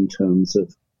in terms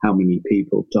of how many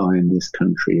people die in this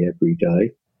country every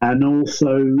day. And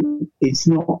also, it's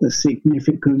not a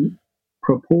significant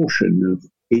proportion of,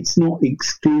 it's not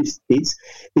excused, it's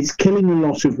killing a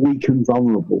lot of weak and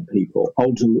vulnerable people,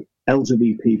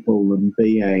 elderly people and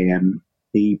BAME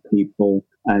people,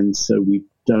 and so we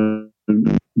don't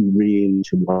really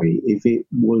to worry. If it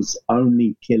was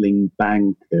only killing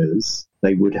bankers,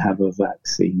 they would have a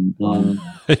vaccine.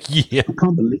 Yeah. I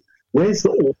can't believe, where's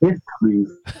all this coming?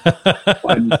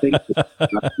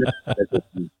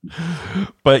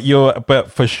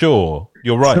 But for sure,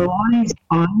 you're right. So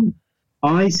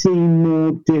I see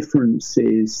more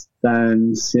differences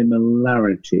than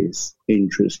similarities,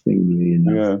 interestingly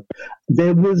enough.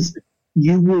 Yeah.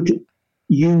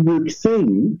 You would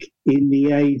think in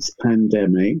the AIDS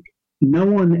pandemic, no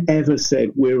one ever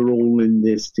said we're all in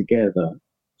this together.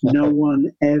 No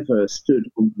one ever stood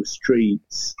on the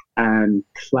streets and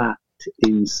clapped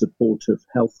in support of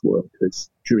health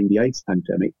workers during the AIDS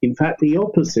pandemic. In fact, the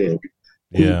opposite.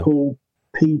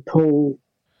 People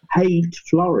hate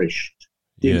flourished.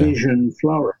 Division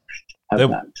flourished at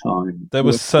that time. There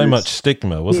was so much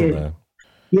stigma, wasn't there?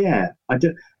 Yeah.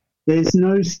 There's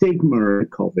no stigma in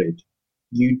COVID.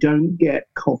 You don't get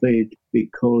COVID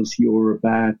because you're a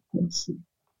bad person,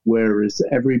 whereas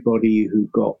everybody who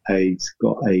got AIDS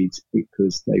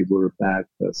because they were a bad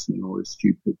person or a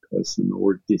stupid person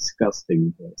or a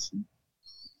disgusting person.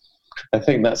 I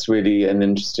think that's really an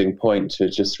interesting point to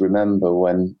just remember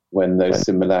when those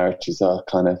similarities are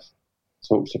kind of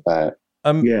talked about.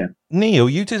 Neil,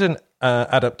 you did an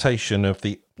adaptation of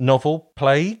the novel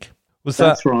Plague.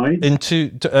 That's right. In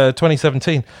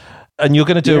 2017? And you're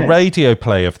going to do a radio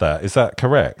play of that. Is that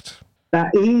correct?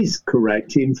 That is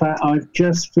correct. In fact, I've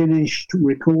just finished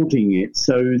recording it.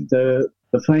 So the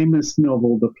famous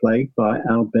novel The Plague by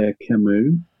Albert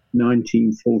Camus,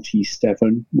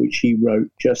 1947, which he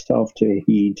wrote just after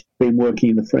he'd been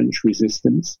working in the French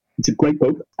Resistance. It's a great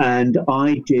book. And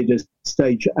I did a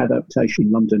stage adaptation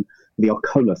in London, the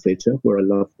Arcola Theatre, where I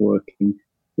love working,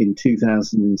 in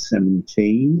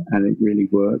 2017, and it really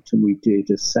worked. And we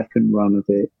did a second run of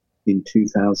it in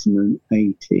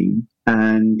 2018.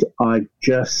 And I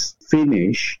just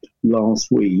finished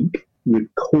last week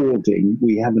recording,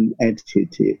 we haven't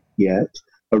edited it yet,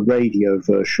 a radio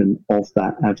version of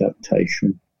that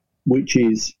adaptation, which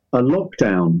is a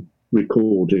lockdown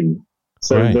recording.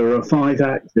 So There are 5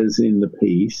 actors in the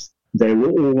piece. They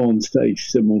were all on stage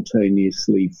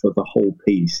simultaneously for the whole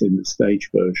piece in the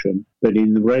stage version. But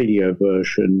in the radio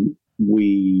version,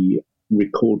 we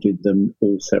recorded them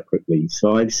all separately.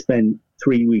 So I've spent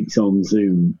 3 weeks on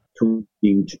Zoom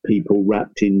talking to people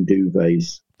wrapped in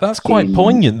duvets. That's quite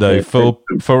poignant, though, for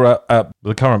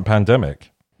the current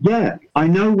pandemic. Yeah, I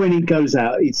know when it goes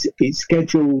out. It's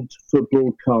scheduled for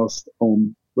broadcast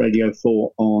on Radio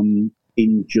 4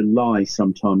 in July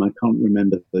sometime. I can't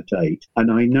remember the date.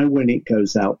 And I know when it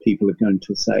goes out, people are going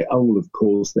to say, oh, well, of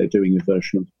course, they're doing a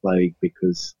version of the Plague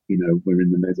because, we're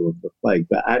in the middle of the Plague.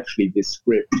 But actually, this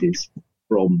script is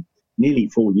from nearly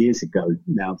 4 years ago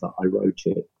now that I wrote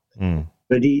it.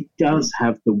 But it does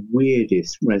have the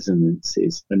weirdest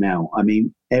resonances for now. I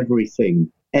mean, everything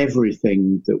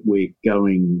that we're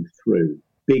going through,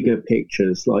 bigger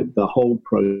pictures, like the whole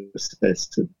process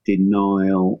of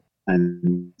denial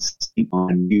and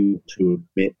you to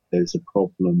admit there's a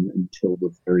problem until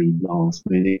the very last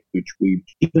minute, which we've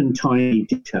even tiny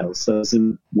details, so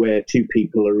where two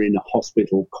people are in a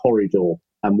hospital corridor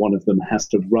and one of them has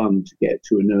to run to get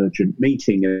to an urgent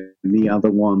meeting and the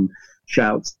other one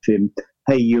shouts to him,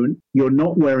 hey, you're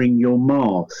not wearing your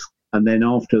mask. And then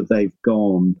after they've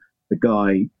gone, the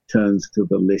guy turns to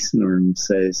the listener and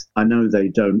says, I know they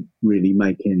don't really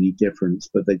make any difference,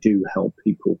 but they do help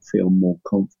people feel more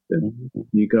confident.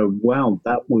 You go, wow,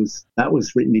 that was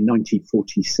written in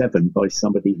 1947 by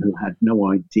somebody who had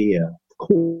no idea. Of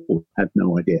course, had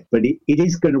no idea. But it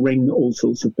is going to ring all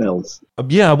sorts of bells.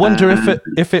 Yeah, I wonder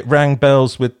if it rang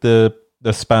bells with the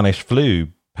Spanish flu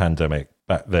pandemic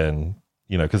back then.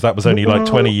 You know, because that was only like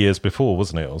 20 years before,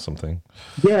 wasn't it, or something?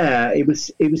 Yeah, it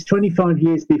was 25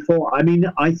 years before. I mean,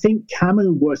 I think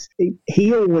Camus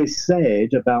he always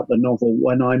said about the novel,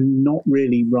 when I'm not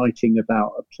really writing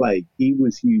about a plague, he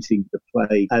was using the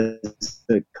plague as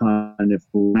the kind of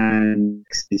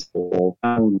basis for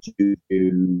how do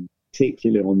you,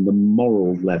 particularly on the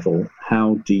moral level,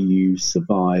 how do you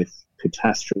survive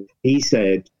catastrophe? He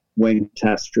said, when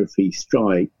catastrophe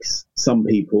strikes, some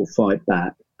people fight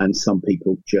back, and some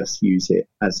people just use it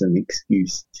as an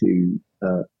excuse to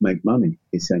make money,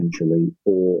 essentially,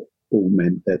 or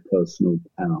augment their personal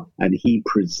power. And he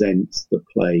presents the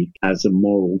plague as a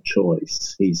moral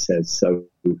choice. He says, so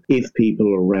if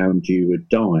people around you are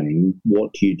dying,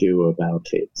 what do you do about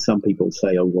it? Some people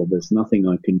say, oh, well, there's nothing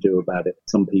I can do about it.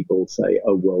 Some people say,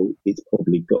 oh, well, it's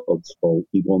probably God's fault.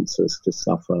 He wants us to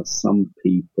suffer. Some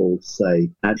people say,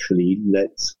 actually,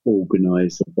 let's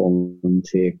organize a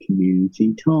volunteer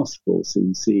community task force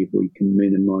and see if we can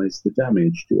minimize the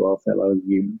damage to our fellow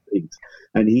human beings.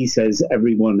 And he says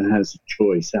everyone has a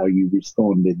choice how you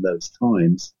respond in those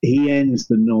times. He ends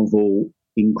the novel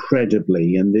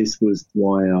incredibly, and this was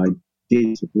why I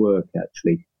did work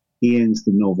actually. He ends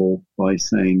the novel by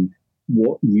saying,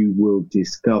 what you will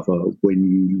discover when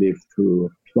you live through a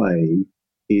plague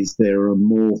is there are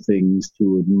more things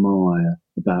to admire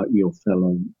about your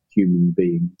fellow human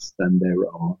beings than there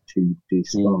are to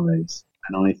despise.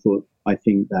 And I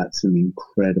think that's an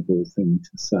incredible thing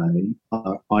to say.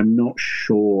 I'm not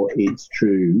sure it's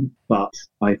true, but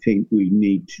I think we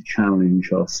need to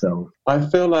challenge ourselves. I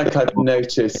feel like I've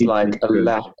noticed like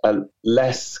a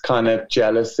less kind of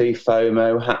jealousy,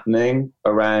 FOMO happening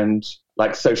around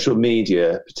like social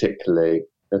media, particularly.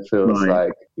 It feels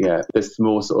like, there's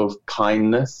more sort of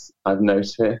kindness I've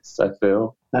noticed, I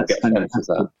feel. That's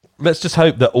fantastic. Let's just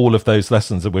hope that all of those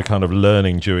lessons that we're kind of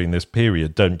learning during this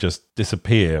period don't just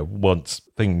disappear once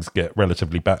things get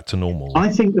relatively back to normal. I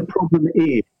think the problem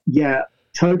is,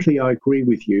 totally, I agree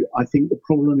with you. I think the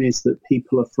problem is that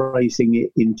people are phrasing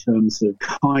it in terms of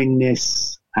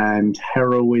kindness and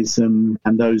heroism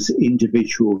and those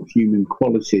individual human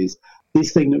qualities.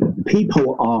 This thing,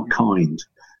 people are kind.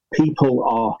 People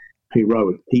are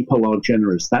heroic. People are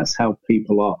generous. That's how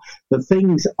people are. The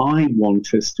things I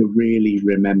want us to really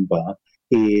remember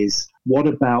is, what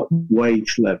about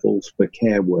wage levels for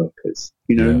care workers?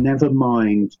 Never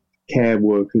mind care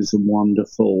workers are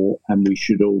wonderful and we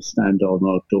should all stand on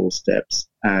our doorsteps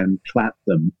and clap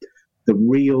them. The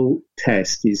real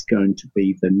test is going to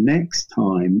be the next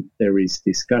time there is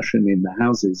discussion in the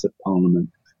Houses of Parliament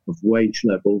of wage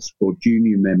levels for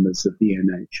junior members of the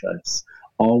NHS.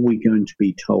 Are we going to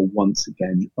be told once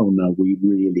again, oh no, we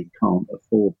really can't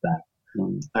afford that?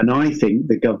 And I think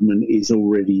the government is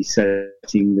already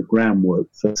setting the groundwork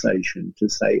for station to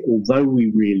say, although we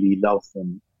really love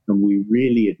them and we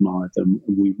really admire them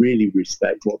and we really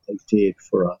respect what they did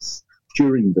for us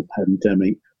during the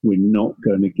pandemic, we're not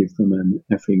going to give them an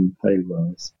effing pay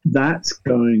rise. That's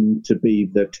going to be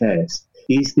the test.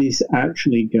 Is this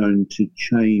actually going to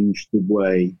change the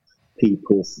way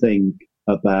people think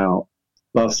about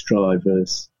bus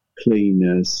drivers,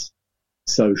 cleaners,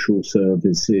 social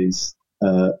services,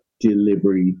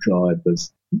 delivery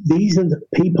drivers? These are the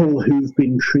people who've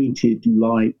been treated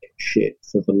like shit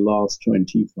for the last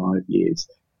 25 years.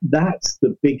 That's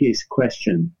the biggest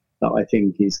question that I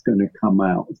think is going to come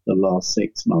out of the last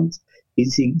 6 months.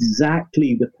 It's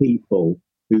exactly the people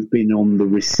who've been on the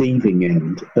receiving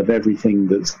end of everything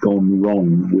that's gone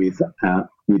wrong with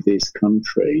this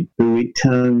country, who it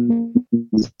turns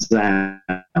out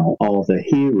are the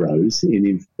heroes, in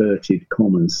inverted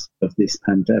commas, of this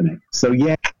pandemic. So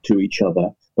to each other,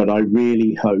 but I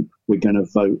really hope we're going to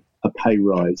vote a pay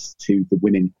rise to the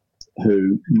women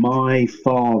who, my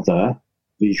father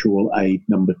visual aid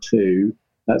number 2.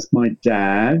 That's my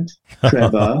dad,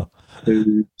 Trevor,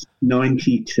 who's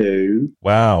 92.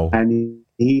 Wow. And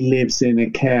he lives in a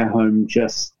care home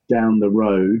just down the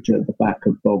road at the back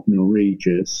of Bognor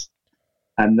Regis.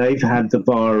 And they've had the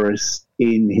virus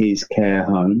in his care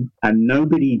home, and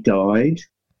nobody died,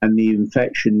 and the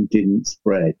infection didn't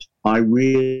spread. I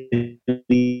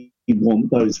really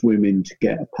want those women to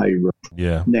get a pay round.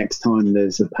 Yeah. Next time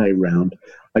there's a pay round,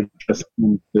 I just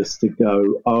want us to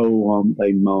go, oh, aren't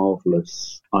they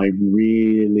marvellous? I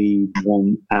really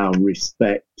want our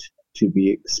respect to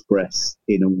be expressed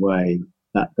in a way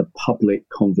that the public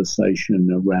conversation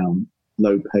around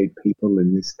low-paid people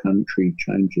in this country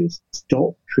changes.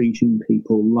 Stop treating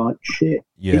people like shit.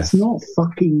 Yes. It's not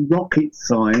fucking rocket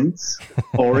science,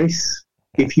 Boris,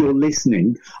 if you're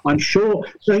listening. I'm sure,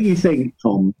 don't you think,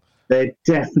 Tom, there's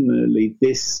got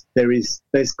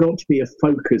to be a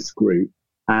focus group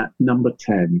at number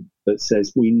 10 that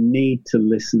says we need to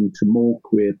listen to more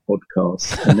queer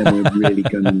podcasts, and then we're really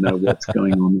going to know what's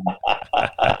going on.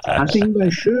 I think they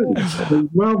should. They're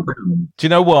welcome. Do you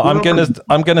know what? I'm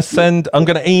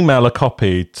gonna email a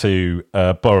copy to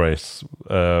Boris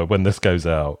when this goes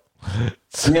out.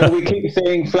 We keep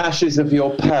seeing flashes of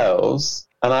your pearls,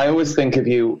 and I always think of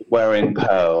you wearing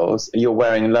pearls. You're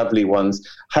wearing lovely ones.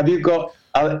 Have you got?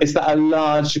 Is that a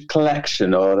large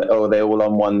collection, or are they all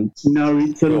on one? No,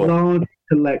 it's a large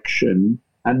collection,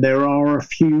 and there are a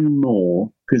few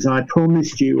more, because I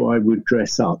promised you I would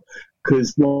dress up.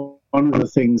 Because one of the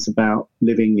things about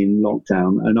living in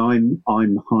lockdown, and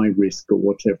I'm high risk or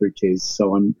whatever it is,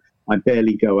 so I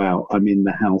barely go out. I'm in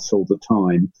the house all the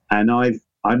time, and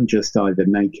I'm just either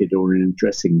naked or in a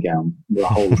dressing gown the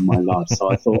whole of my life.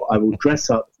 So I thought I will dress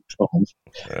up for Tom,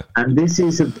 and this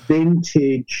is a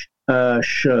vintage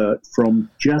shirt from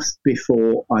just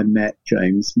before I met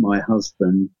James, my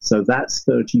husband. So that's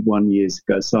 31 years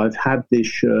ago. So I've had this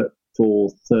shirt for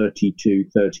 32,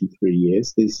 33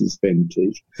 years. This is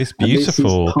vintage. It's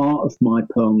beautiful. This is part of my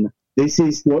pearl. This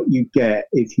is what you get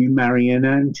if you marry an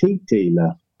antique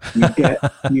dealer. You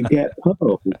get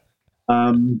pearl.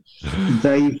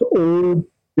 They've all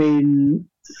been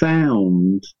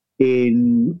found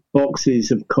in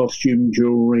boxes of costume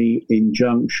jewellery in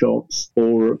junk shops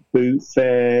or at boot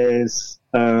fairs.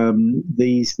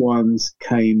 These ones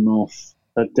came off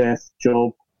a death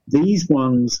job. These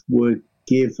ones were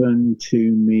given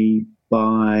to me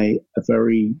by a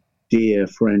very dear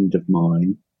friend of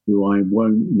mine, who I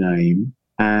won't name,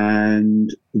 and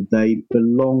they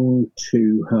belonged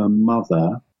to her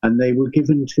mother, and they were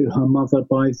given to her mother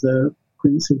by the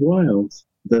Prince of Wales,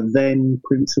 the then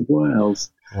Prince of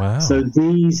Wales. Wow. So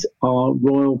these are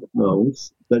royal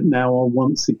pearls that now are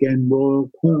once again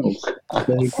royal pearls.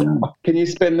 There you go. Can you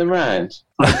spin them round?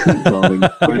 I could, darling.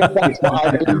 That's what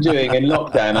I've been doing in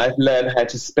lockdown. I've learned how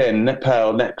to spin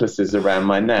pearl necklaces around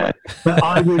my neck. But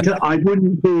I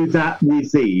wouldn't do that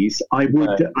with these. I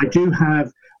would.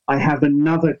 No. I have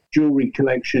another jewellery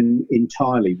collection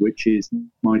entirely, which is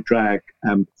my drag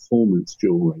and performance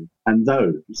jewellery. And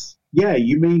those,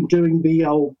 you mean doing the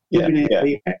old,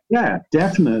 yeah,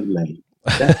 definitely.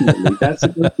 That's a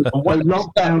good one. Once you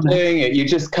start doing it, you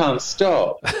just can't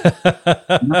stop.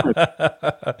 No.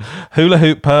 Hula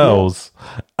hoop pearls.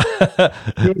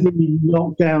 Really,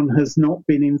 lockdown has not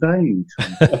been in vain.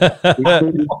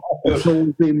 It's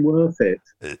all been worth it.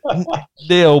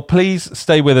 Neil, please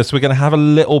stay with us. We're going to have a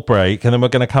little break, and then we're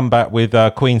going to come back with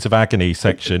Queens of Agony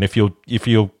section. If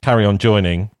you'll carry on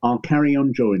joining, I'll carry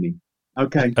on joining.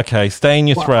 Okay. Okay. Stay in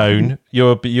your throne.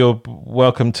 You're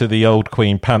welcome to the old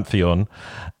Queen pantheon.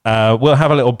 We'll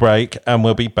have a little break, and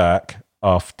we'll be back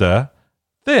after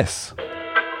this.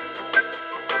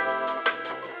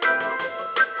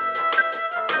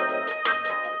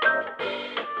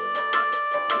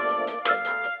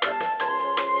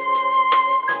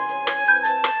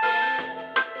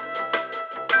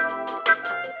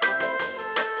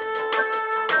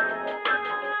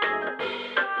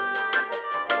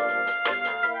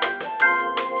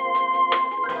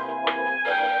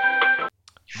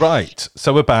 Right,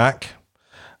 so we're back,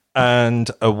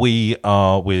 and we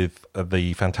are with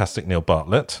the fantastic Neil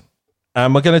Bartlett,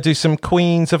 and we're going to do some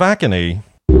Queens of Agony.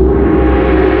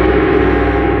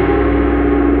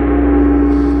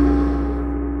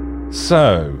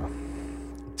 So,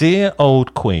 dear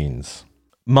old Queens,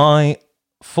 my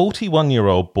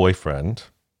 41-year-old boyfriend,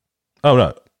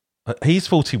 he's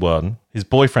 41, his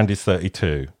boyfriend is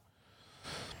 32,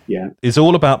 is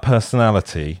all about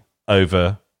personality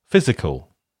over physical.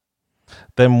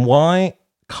 Then why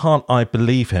can't I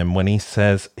believe him when he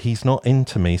says he's not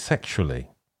into me sexually?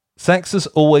 Sex has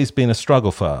always been a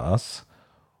struggle for us.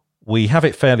 We have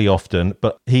it fairly often,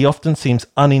 but he often seems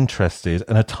uninterested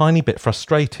and a tiny bit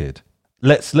frustrated.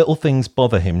 Lets little things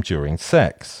bother him during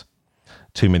sex.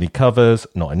 Too many covers,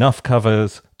 not enough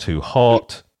covers, too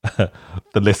hot.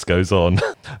 The list goes on.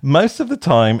 Most of the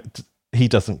time, he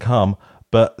doesn't come,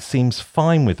 but seems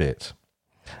fine with it.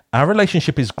 Our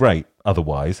relationship is great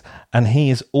otherwise, and he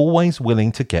is always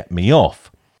willing to get me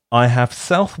off. I have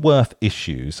self-worth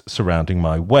issues surrounding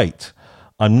my weight.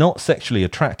 I'm not sexually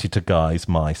attracted to guys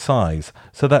my size,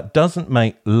 so that doesn't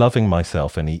make loving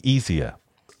myself any easier.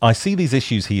 I see these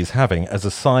issues he is having as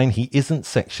a sign he isn't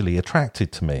sexually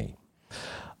attracted to me.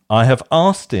 I have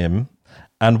asked him,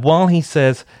 and while he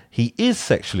says he is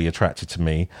sexually attracted to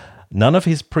me, none of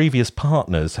his previous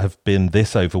partners have been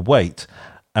this overweight,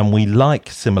 and we like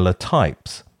similar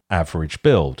types, average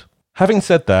build. Having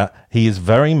said that, he is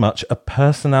very much a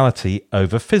personality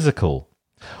over physical.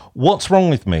 What's wrong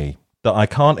with me that I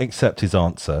can't accept his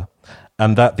answer,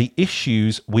 and that the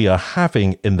issues we are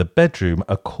having in the bedroom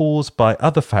are caused by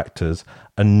other factors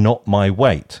and not my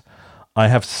weight? I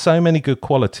have so many good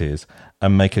qualities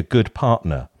and make a good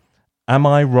partner. Am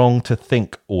I wrong to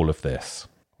think all of this?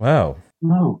 Wow.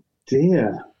 Oh,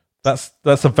 dear. That's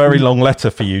a very long letter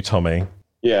for you, Tommy.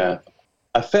 Yeah.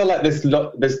 I feel like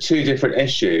there's two different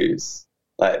issues.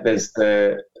 Like there's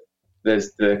the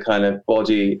kind of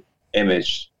body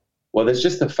image. Well, there's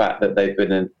just the fact that they've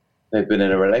been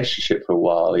in a relationship for a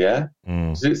while, yeah?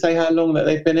 Does it say how long that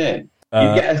they've been in?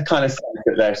 You get a kind of sense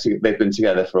that they've been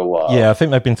together for a while. Yeah, I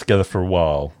think they've been together for a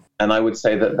while. And I would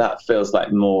say that feels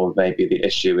like more maybe the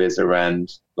issue is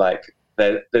around like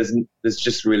there's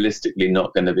just realistically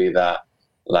not going to be that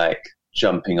like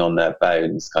jumping on their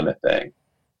bones kind of thing.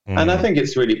 And I think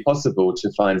it's really possible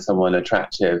to find someone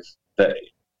attractive that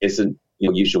isn't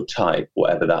your usual type,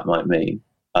 whatever that might mean.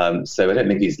 So I don't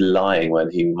think he's lying when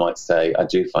he might say, I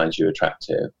do find you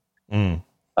attractive.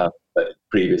 But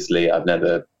previously I've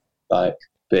never like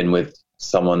been with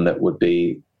someone that would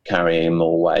be carrying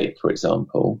more weight, for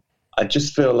example. I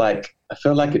feel like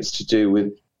it's to do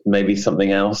with maybe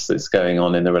something else that's going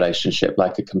on in the relationship,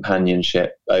 like a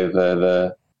companionship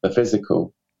over the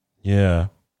physical. Yeah.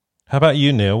 How about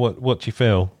you, Neil? What do you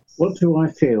feel? What do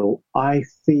I feel? I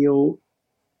feel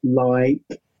like,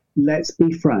 let's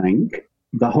be frank,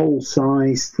 the whole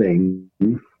size thing,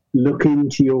 look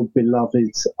into your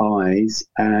beloved's eyes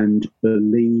and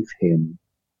believe him,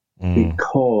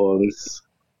 because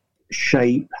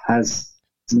shape has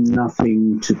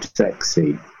nothing to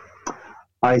sexy.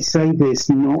 I say this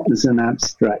not as an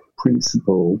abstract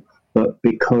principle, but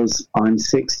because I'm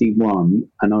 61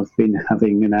 and I've been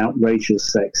having an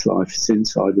outrageous sex life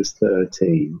since I was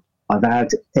 13. I've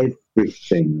had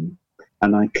everything,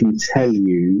 and I can tell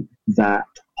you that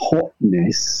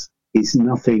hotness is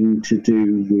nothing to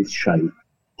do with shape.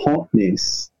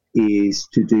 Hotness is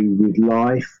to do with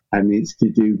life, and it's to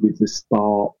do with the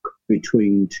spark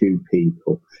between two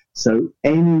people. So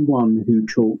anyone who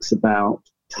talks about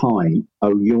type,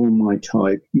 oh, you're my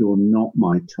type, you're not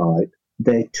my type,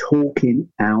 they're talking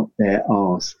out their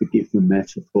arse, forgive the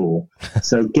metaphor.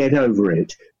 So get over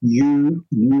it. You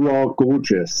are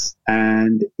gorgeous.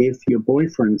 And if your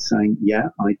boyfriend's saying, yeah,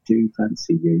 I do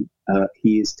fancy you,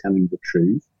 he is telling the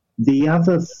truth. The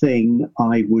other thing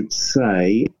I would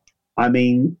say, I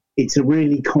mean, it's a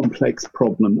really complex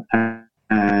problem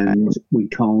and we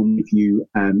can't give you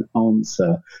an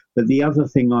answer. But the other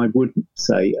thing I would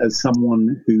say, as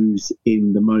someone who's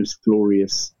in the most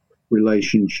glorious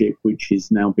relationship, which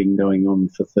has now been going on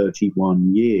for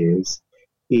 31 years,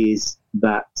 is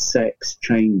that sex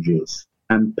changes.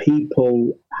 And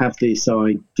people have this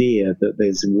idea that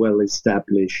there's a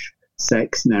well-established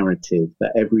sex narrative,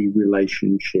 that every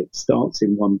relationship starts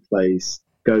in one place,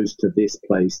 goes to this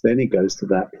place, then it goes to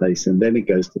that place, and then it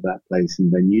goes to that place,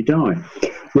 and then you die.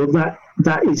 Well,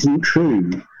 that isn't true.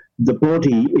 The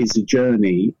body is a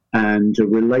journey and a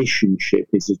relationship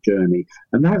is a journey.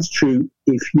 And that's true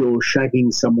if you're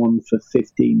shagging someone for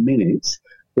 15 minutes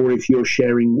or if you're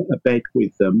sharing a bed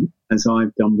with them, as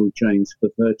I've done with James for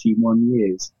 31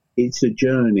 years. It's a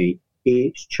journey.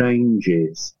 It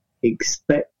changes.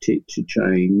 Expect it to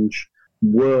change,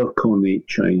 work on it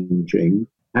changing,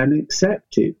 and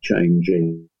accept it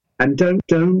changing. And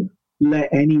don't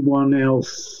let anyone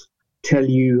else tell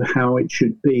you how it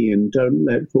should be, and don't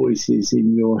let voices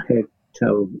in your head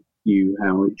tell you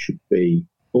how it should be.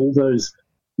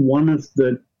 One of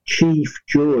the chief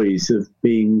joys of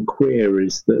being queer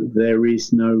is that there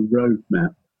is no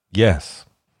roadmap. Yes.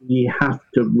 We have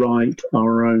to write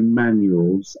our own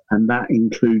manuals, and that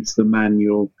includes the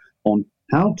manual on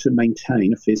how to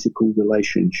maintain a physical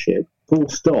relationship full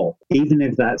stop, even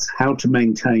if that's how to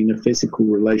maintain a physical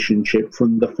relationship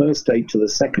from the first date to the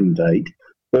second date,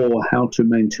 or how to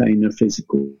maintain a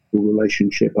physical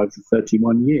relationship over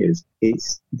 31 years.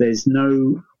 There's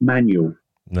no manual.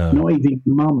 No. Not even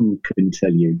mum can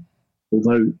tell you,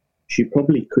 although she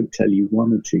probably could tell you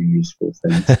one or two useful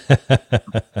things.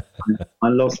 I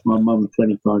lost my mum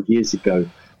 25 years ago.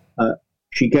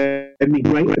 She gave me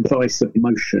great advice of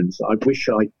emotions. I wish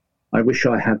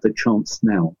I had the chance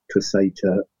now to say to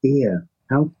her, "Here,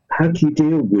 how do you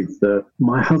deal with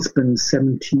my husband's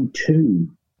 72?"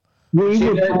 Do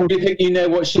you think you know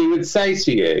what she would say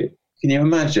to you? Can you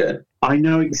imagine? I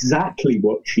know exactly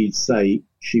what she'd say.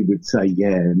 She would say,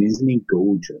 "Yeah, and isn't he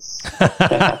gorgeous?"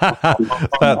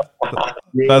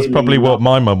 That's probably what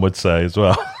my mum would say as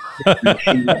well.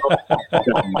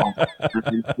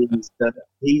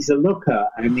 He's a looker,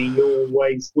 and he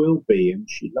always will be, and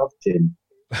she loved him.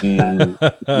 He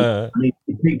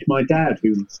picked my dad,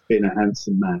 who's been a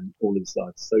handsome man all his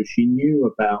life, so she knew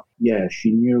about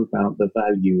the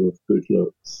value of good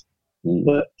looks.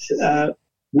 But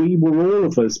we were, all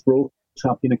of us, brought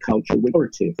up in a culture with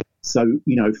authoritative. So,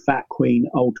 fat queen,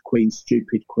 old queen,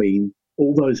 stupid queen,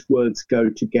 all those words go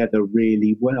together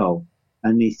really well.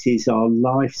 And it is our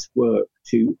life's work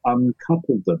to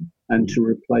uncouple them and to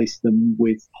replace them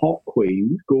with hot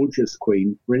queen, gorgeous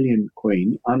queen, brilliant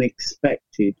queen,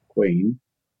 unexpected queen,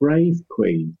 brave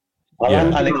queen.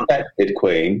 Unexpected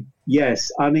queen.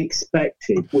 Yes,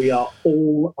 unexpected. We are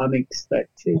all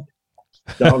unexpected.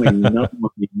 Darling, no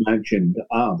one imagined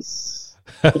us.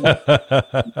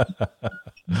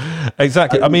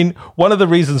 Exactly. I mean, one of the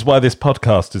reasons why this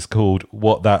podcast is called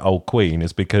What That Old Queen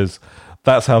is because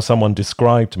that's how someone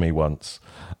described me once.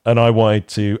 And I wanted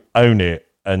to own it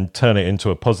and turn it into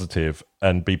a positive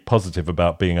and be positive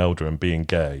about being older and being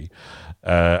gay.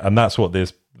 And that's what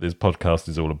this podcast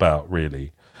is all about,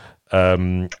 really.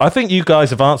 I think you guys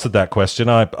have answered that question.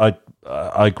 I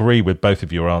agree with both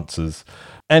of your answers.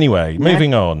 Anyway,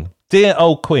 moving on. Dear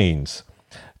old queens,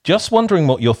 just wondering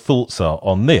what your thoughts are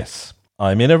on this.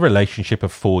 I'm in a relationship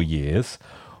of 4 years.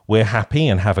 We're happy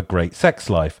and have a great sex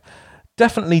life.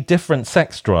 Definitely different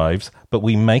sex drives, but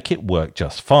we make it work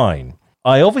just fine.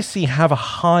 I obviously have a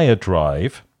higher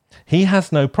drive. He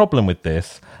has no problem with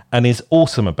this and is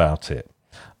awesome about it.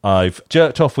 I've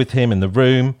jerked off with him in the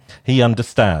room. He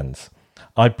understands.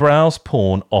 I browse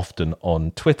porn often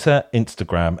on Twitter,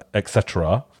 Instagram,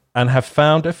 etc., and have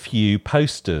found a few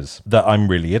posters that I'm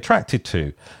really attracted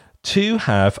to. Two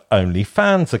have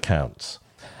OnlyFans accounts.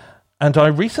 And I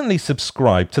recently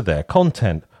subscribed to their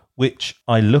content, which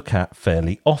I look at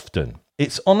fairly often.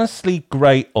 It's honestly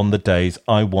great on the days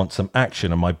I want some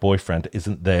action and my boyfriend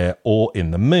isn't there or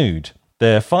in the mood.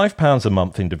 They're £5 a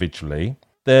month individually.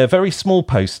 They're very small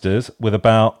posters with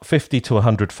about 50 to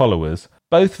 100 followers,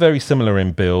 both very similar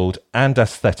in build and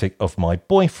aesthetic of my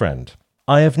boyfriend.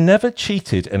 I have never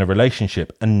cheated in a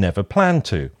relationship and never plan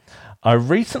to. I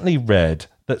recently read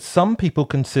that some people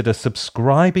consider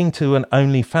subscribing to an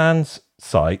OnlyFans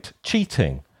site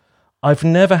cheating. I've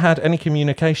never had any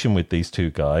communication with these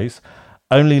two guys,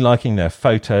 only liking their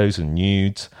photos and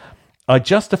nudes. I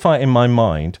justify it in my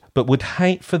mind, but would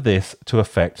hate for this to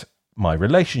affect my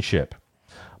relationship.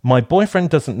 My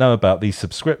boyfriend doesn't know about these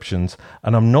subscriptions,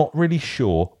 and I'm not really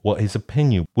sure what his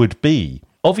opinion would be.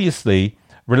 Obviously,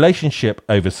 relationship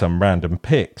over some random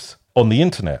pics on the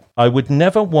internet. I would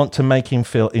never want to make him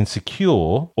feel insecure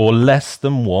or less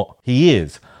than what he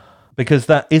is, because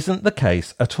that isn't the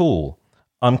case at all.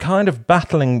 I'm kind of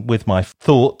battling with my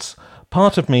thoughts.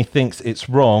 Part of me thinks it's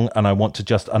wrong and I want to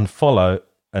just unfollow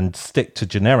and stick to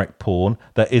generic porn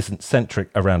that isn't centric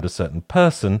around a certain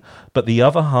person, but the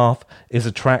other half is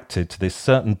attracted to this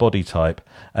certain body type,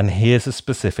 and here's a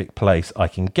specific place I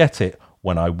can get it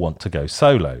when I want to go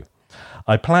solo.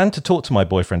 I plan to talk to my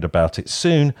boyfriend about it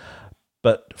soon,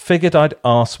 but figured I'd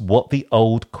ask what the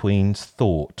old queens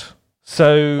thought.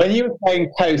 So when you were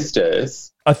saying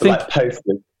posters, I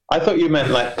thought you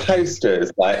meant like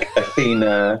posters, like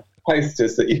Athena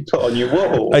posters that you put on your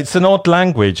wall. It's an odd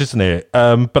language, isn't it?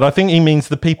 But I think he means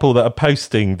the people that are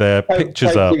posting their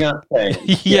pictures up.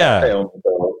 Yeah.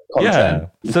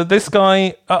 So this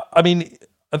guy,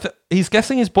 he's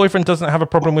guessing his boyfriend doesn't have a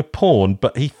problem with porn,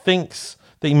 but he thinks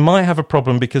that he might have a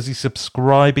problem because he's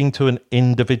subscribing to an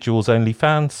individual's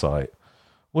OnlyFans site.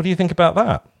 What do you think about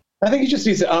that? I think you just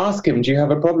need to ask him, do you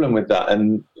have a problem with that?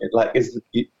 And do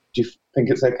you think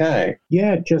it's okay?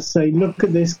 Yeah, just say, look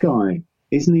at this guy.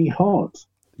 Isn't he hot?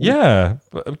 Yeah,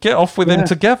 get off with him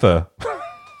together.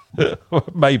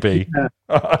 Maybe. Yeah.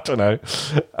 I don't know.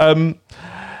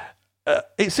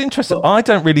 It's interesting. I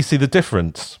don't really see the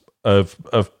difference.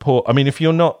 of poor. I mean, if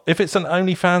it's an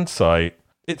OnlyFans site,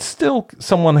 it's still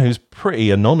someone who's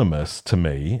pretty anonymous to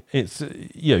me. It's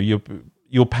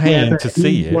you're paying to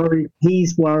see it.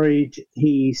 He's worried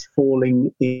he's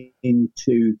falling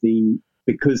into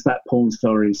because that porn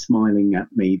star is smiling at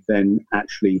me, then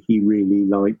actually he really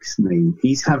likes me.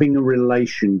 He's having a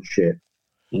relationship.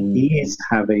 He is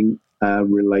having a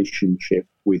relationship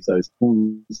with those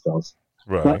porn stars.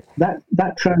 Right. But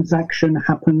that transaction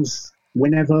happens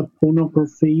whenever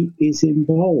pornography is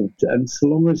involved. And so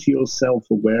long as you're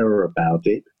self-aware about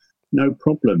it, no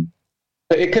problem.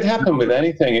 But it could happen with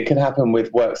anything. It could happen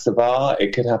with works of art.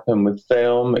 It could happen with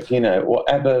film,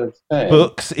 whatever thing.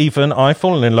 Books, even. I've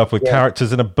fallen in love with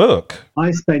characters in a book.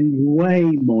 I spend way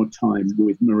more time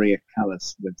with Maria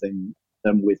Callas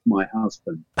than with my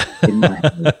husband in my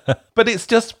head. But it's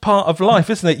just part of life,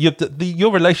 isn't it?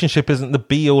 Your relationship isn't the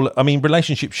be-all. I mean,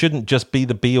 relationship shouldn't just be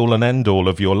the be-all and end-all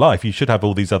of your life. You should have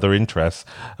all these other interests.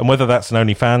 And whether that's an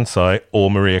OnlyFans site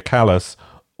or Maria Callas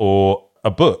or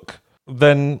a book,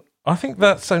 then I think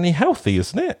that's only healthy,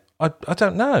 isn't it? I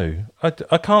don't know.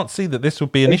 I can't see that this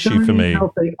would be an issue for me.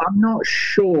 Healthy. I'm not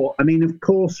sure. I mean, of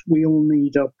course, we all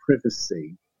need our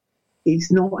privacy.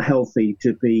 It's not healthy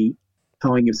to be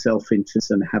tying yourself into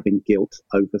and having guilt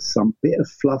over some bit of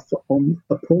fluff on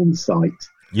a porn site.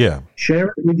 Yeah. Share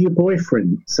it with your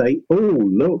boyfriend. Say, oh,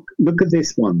 look at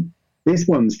this one. This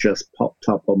one's just popped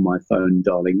up on my phone,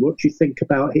 darling. What do you think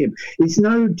about him? It's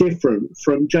no different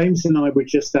from James and I were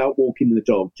just out walking the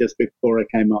dog just before I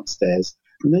came upstairs.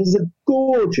 And there's a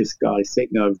gorgeous guy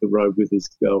sitting over the road with his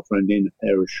girlfriend in a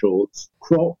pair of shorts,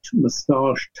 cropped,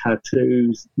 moustache,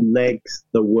 tattoos, legs,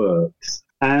 the works.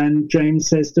 And James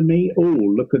says to me, oh,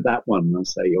 look at that one. And I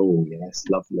say, oh, yes,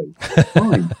 lovely.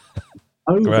 Fine.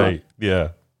 Over. Right, yeah.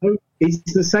 Oh,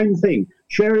 it's the same thing.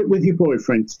 Share it with your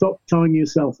boyfriend. Stop tying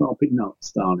yourself up in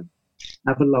knots, darling.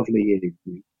 Have a lovely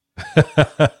evening.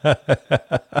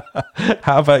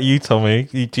 How about you, Tommy?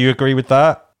 Do you agree with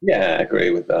that? Yeah, I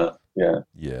agree with that. Yeah.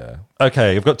 Yeah.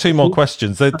 Okay, I've got two more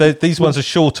questions. These ones are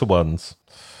shorter ones.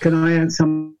 Can I add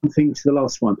something to the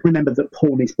last one? Remember that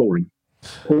porn is boring.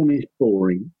 Porn is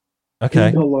boring. Okay.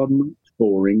 People are not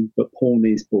boring, but porn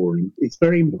is boring. It's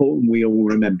very important we all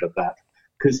remember that,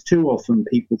 because too often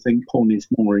people think porn is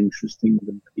more interesting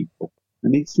than people.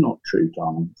 And it's not true,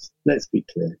 darlings. Let's be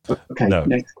clear. Okay,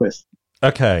 Next question.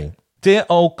 Okay. Dear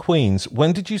old Queens,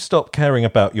 when did you stop caring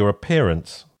about your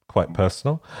appearance? Quite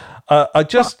personal. I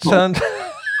just turned...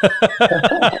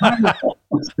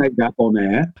 Let's take that on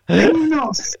air. Can you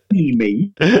not see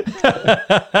me?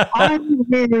 I'm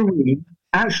wearing,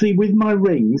 actually with my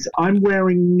rings, I'm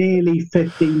wearing nearly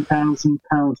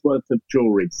 £15,000 worth of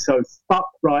jewellery. So fuck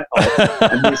right off.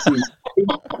 And this is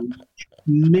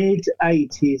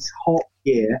mid-80s hot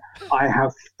year. I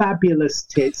have fabulous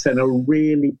tits and a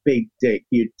really big dick.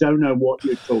 You don't know what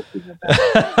you're talking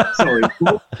about. Sorry,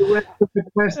 what's the rest of the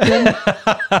question?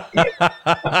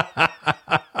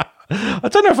 I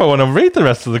don't know if I want to read the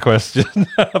rest of the question.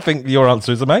 I think your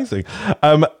answer is amazing.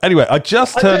 Anyway, I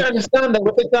don't understand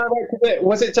that.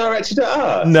 Was it directed at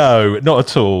us? No, not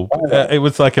at all. It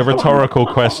was like a rhetorical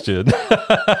question.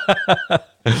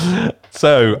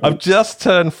 So I've just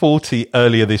turned 40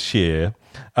 earlier this year,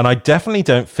 and I definitely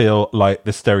don't feel like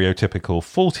the stereotypical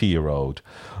 40-year-old.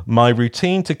 My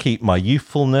routine to keep my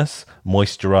youthfulness,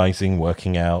 moisturizing,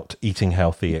 working out, eating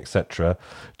healthy, etc.,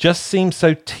 just seems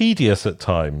so tedious at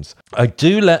times. I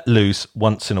do let loose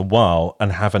once in a while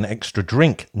and have an extra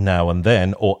drink now and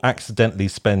then, or accidentally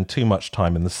spend too much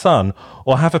time in the sun,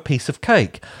 or have a piece of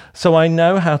cake. So I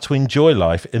know how to enjoy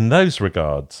life in those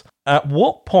regards. At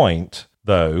what point,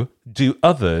 though, do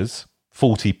others,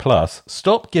 40 plus,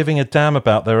 stop giving a damn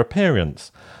about their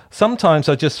appearance? Sometimes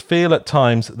I just feel at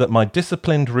times that my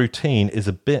disciplined routine is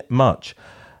a bit much.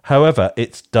 However,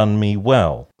 it's done me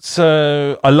well.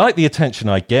 So I like the attention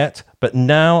I get, but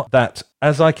now that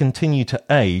as I continue to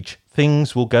age,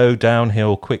 things will go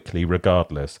downhill quickly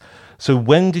regardless. So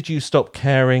when did you stop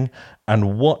caring,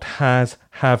 and what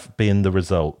have been the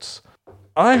results?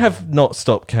 I have not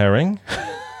stopped caring.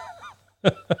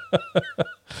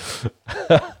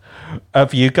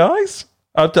 Have you guys?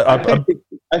 I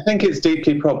think it's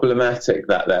deeply problematic,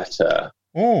 that letter.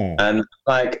 And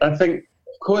I think,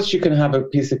 of course, you can have a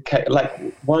piece of cake.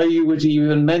 Like, why would you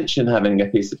even mention having a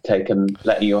piece of cake and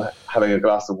having a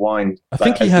glass of wine? I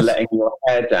think he has letting your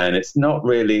hair down. It's not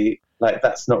really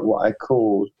that's not what I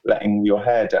call letting your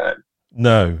hair down.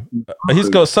 No, he's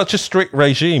got such a strict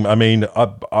regime. I mean,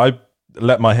 I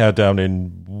let my hair down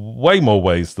in way more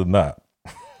ways than that.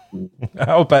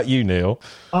 How about you, Neil?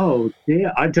 Oh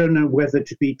dear, I don't know whether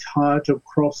to be tired or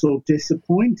cross or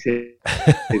disappointed.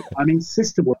 I mean,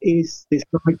 sister, what is this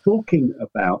guy talking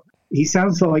about? He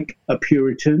sounds like a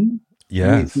Puritan.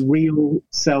 Yes. With real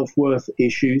self-worth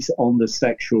issues on the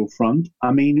sexual front.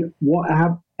 I mean,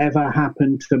 whatever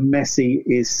happened to messy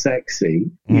is sexy?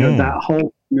 You know, that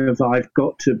whole thing of I've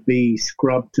got to be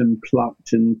scrubbed and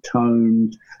plucked and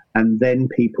toned, and then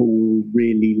people will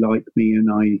really like me and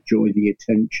I enjoy the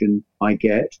attention I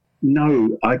get.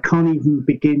 No, I can't even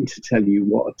begin to tell you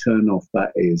what a turn-off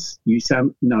that is.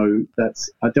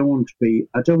 I don't want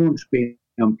to be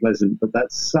unpleasant, but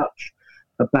that's such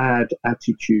a bad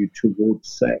attitude towards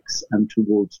sex and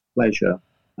towards pleasure.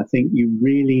 I think you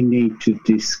really need to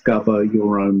discover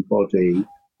your own body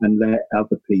and let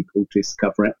other people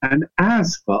discover it. And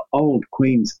as for old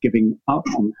queens giving up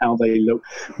on how they look,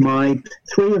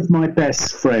 three of my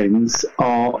best friends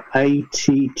are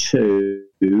 82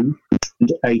 and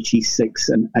 86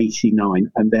 and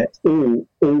 89, and they're all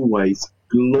always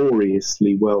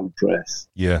gloriously well dressed.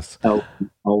 Yes.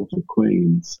 Older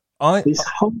queens. This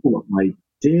whole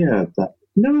idea that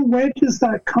where does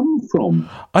that come from?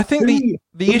 I think the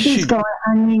issue. This guy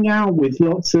hanging out with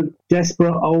lots of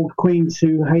desperate old queens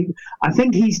who hate. I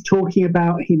think he's talking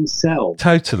about himself.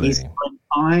 Totally. He's like,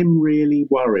 I'm really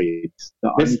worried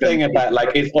that this thing about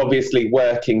like it's obviously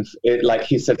working. Like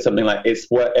he said something like it's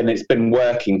been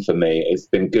working for me. It's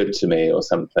been good to me or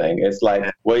something. It's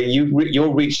like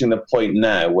you're reaching the point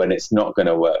now when it's not going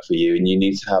to work for you, and you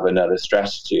need to have another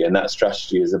strategy. And that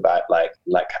strategy is about like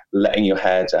letting your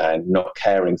hair down, not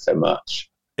caring so much.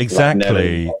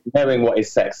 Exactly. Like knowing what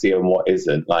is sexy and what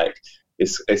isn't. Like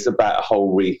it's about a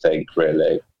whole rethink,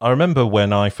 really. I remember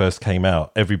when I first came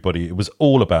out, it was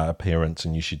all about appearance,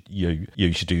 and you should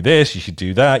do this, you should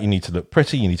do that, you need to look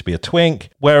pretty, you need to be a twink.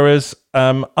 Whereas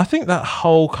I think that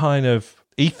whole kind of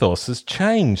ethos has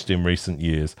changed in recent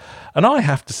years. And I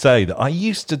have to say that I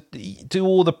used to do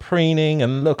all the preening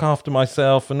and look after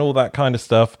myself and all that kind of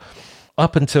stuff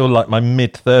up until like my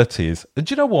mid-30s. And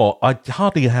do you know what? I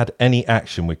hardly had any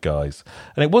action with guys.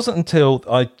 And it wasn't until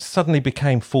I suddenly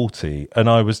became 40 and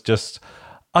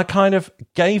I kind of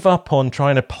gave up on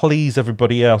trying to please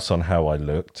everybody else on how I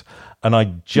looked. And I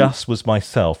just was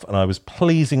myself, and I was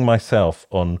pleasing myself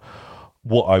on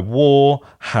what I wore,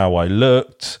 how I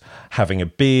looked, having a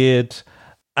beard.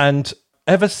 And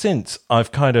ever since,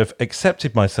 I've kind of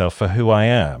accepted myself for who I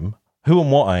am, who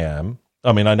and what I am.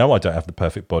 I mean, I know I don't have the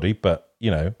perfect body, but,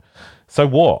 so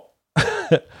what?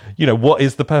 What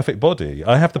is the perfect body?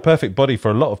 I have the perfect body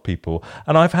for a lot of people.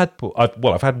 And I've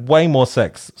had way more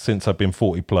sex since I've been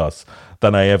 40 plus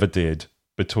than I ever did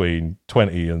between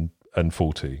 20 and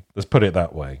 40. Let's put it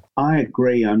that way. I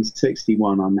agree. I'm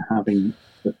 61. I'm having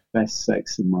the best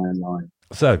sex in my life.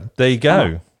 So there you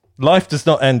go. Life does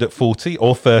not end at 40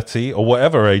 or 30 or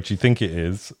whatever age you think it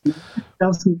is. It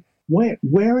doesn't.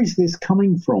 Where is this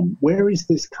coming from? Where is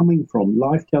this coming from?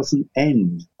 Life doesn't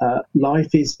end.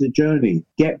 Life is the journey.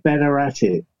 Get better at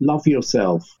it. Love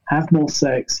yourself. Have more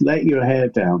sex. Let your hair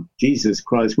down. Jesus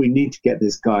Christ, we need to get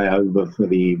this guy over for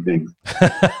the evening.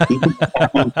 We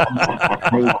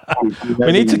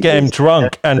need to get him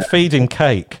drunk and feed him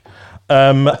cake.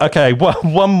 Okay,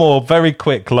 one more very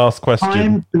quick last question.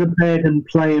 Time to the bed and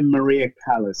play in Maria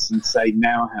Callas and say,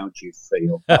 now how do you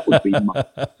feel? That would be my...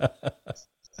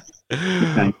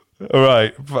 Okay. All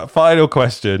right. Final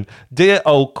question. Dear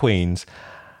old queens,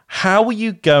 how are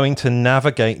you going to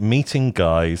navigate meeting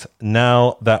guys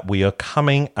now that we are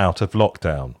coming out of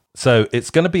lockdown? So it's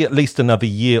going to be at least another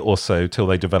year or so till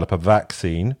they develop a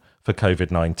vaccine for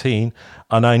COVID-19.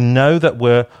 And I know that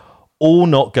we're all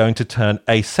not going to turn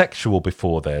asexual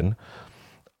before then.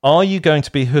 Are you going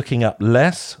to be hooking up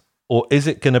less, or is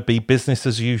it going to be business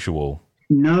as usual?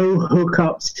 No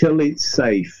hookups till it's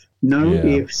safe. No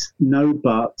ifs, no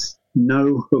buts,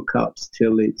 no hookups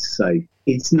till it's safe.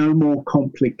 It's no more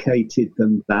complicated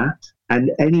than that.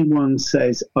 And anyone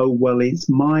says, oh, well, it's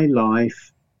my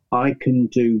life. I can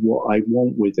do what I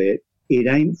want with it. It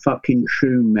ain't fucking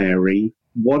true, Mary.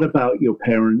 What about your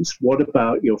parents? What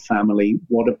about your family?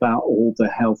 What about all the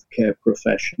healthcare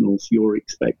professionals you're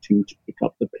expecting to pick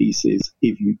up the pieces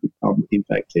if you become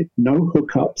infected? No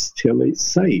hookups till it's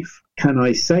safe. Can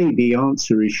I say the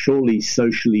answer is surely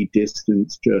socially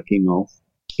distanced jerking off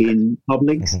in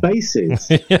public spaces?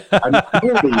 And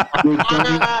clearly we're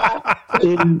going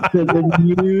into the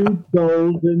new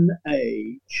golden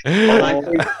age. And I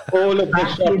think all of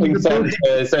the shopping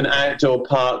centres and outdoor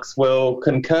parks will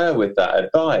concur with that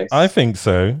advice. I think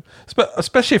so.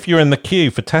 Especially if you're in the queue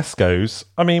for Tesco's.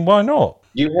 I mean, why not?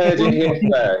 You heard it here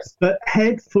first. But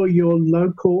head for your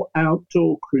local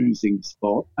outdoor cruising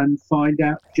spot and find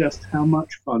out just how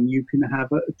much fun you can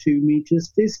have at a 2 meters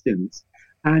distance.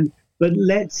 But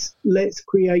let's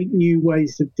create new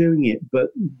ways of doing it. But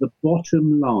the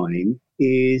bottom line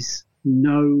is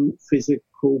no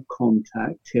physical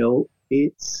contact till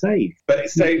it's safe. But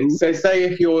so say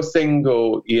if you're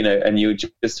single, and you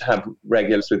just have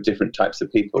regulars with different types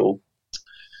of people,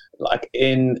 like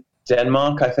in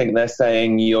Denmark, I think they're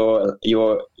saying you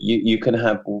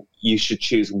should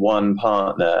choose one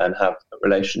partner and have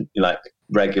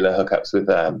regular hookups with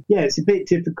them. Yeah, it's a bit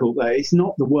difficult though. It's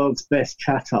not the world's best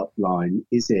chat up line,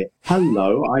 is it?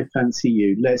 Hello, I fancy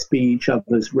you. Let's be each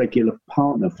other's regular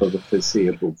partner for the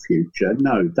foreseeable future.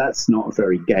 No, that's not a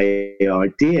very gay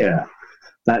idea.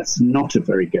 That's not a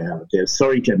very gay idea.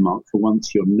 Sorry, Denmark, for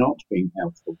once you're not being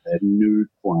helpful there. Nude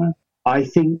point. I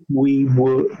think we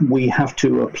have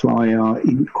to apply our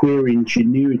queer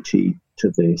ingenuity to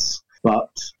this,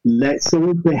 but let's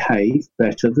all behave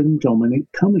better than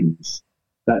Dominic Cummings.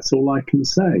 That's all I can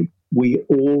say. We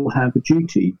all have a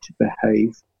duty to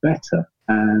behave better,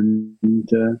 and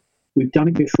we've done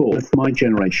it before. With my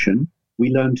generation, we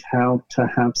learned how to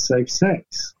have safe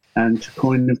sex, and to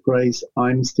coin a phrase,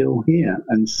 I'm still here,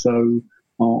 and so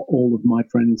are all of my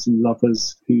friends and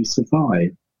lovers who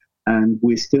survived. And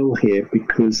we're still here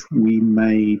because we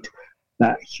made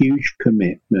that huge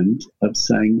commitment of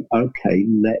saying, okay,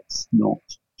 let's not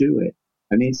do it.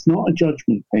 And it's not a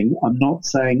judgment thing. I'm not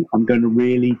saying I'm going to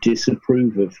really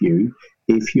disapprove of you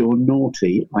if you're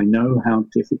naughty. I know how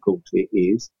difficult it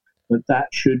is, but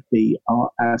that should be our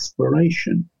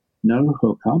aspiration. No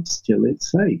hookups till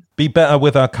it's safe. Be better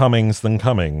with our Cummings than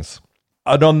Cummings.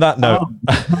 And on that note...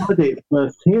 heard it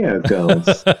first here,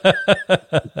 girls.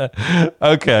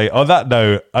 Okay, on that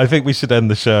note, I think we should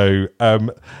end the show.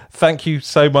 Thank you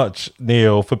so much,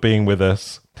 Neil, for being with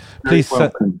us. Please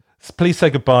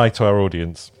say goodbye to our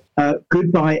audience.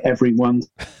 Goodbye, everyone.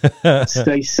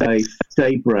 Stay safe,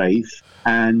 stay brave,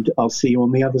 and I'll see you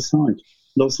on the other side.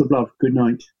 Lots of love. Good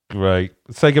night. Great.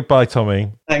 Say goodbye,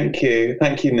 Tommy. Thank you.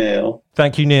 Thank you, Neil.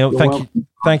 Thank you, Neil. You're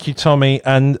Thank you, Tommy.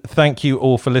 And thank you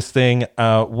all for listening.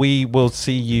 We will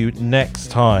see you next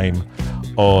time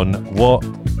on What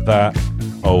That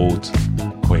Old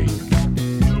Queen.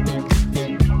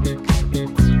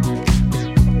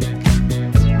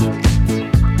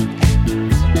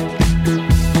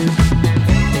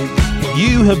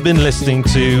 You have been listening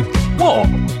to What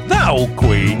That Old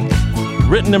Queen,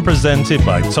 written and presented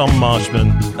by Tom Marshman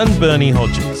and Bernie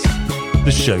Hodges.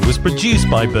 The show was produced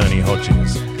by Bernie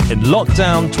Hodges in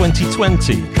lockdown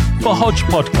 2020 for Hodge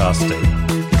Podcasting.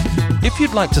 If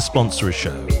you'd like to sponsor a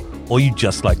show, or you'd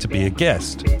just like to be a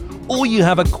guest, or you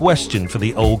have a question for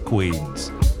the Old Queens,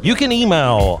 you can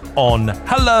email on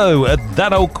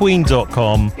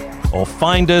hello@thatoldqueen.com or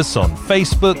find us on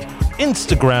Facebook,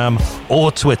 Instagram, or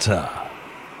Twitter.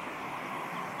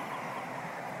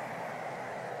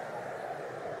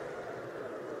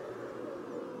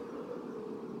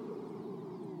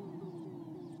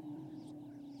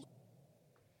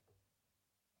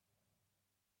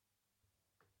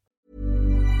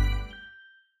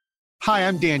 Hi,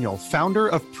 I'm Daniel, founder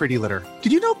of Pretty Litter.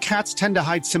 Did you know cats tend to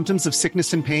hide symptoms of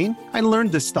sickness and pain? I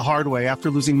learned this the hard way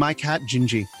after losing my cat,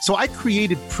 Gingy. So I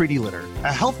created Pretty Litter,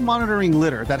 a health monitoring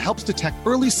litter that helps detect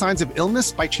early signs of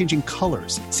illness by changing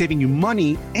colors, saving you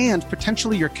money and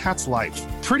potentially your cat's life.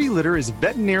 Pretty Litter is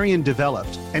veterinarian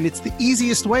developed, and it's the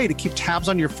easiest way to keep tabs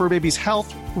on your fur baby's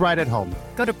health right at home.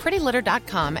 Go to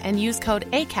prettylitter.com and use code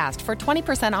ACAST for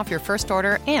 20% off your first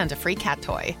order and a free cat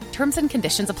toy. Terms and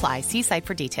conditions apply. See site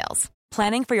for details.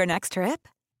 Planning for your next trip?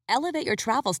 Elevate your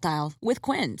travel style with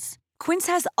Quince. Quince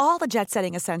has all the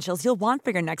jet-setting essentials you'll want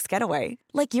for your next getaway,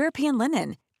 like European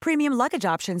linen, premium luggage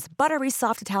options, buttery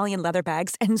soft Italian leather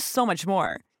bags, and so much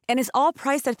more. And is all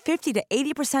priced at 50 to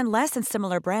 80% less than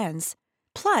similar brands.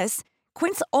 Plus,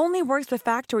 Quince only works with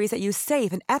factories that use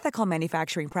safe and ethical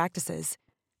manufacturing practices.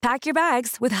 Pack your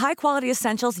bags with high-quality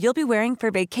essentials you'll be wearing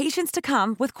for vacations to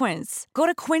come with Quince. Go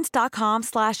to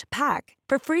quince.com/pack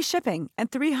for free shipping and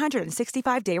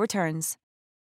 365-day returns.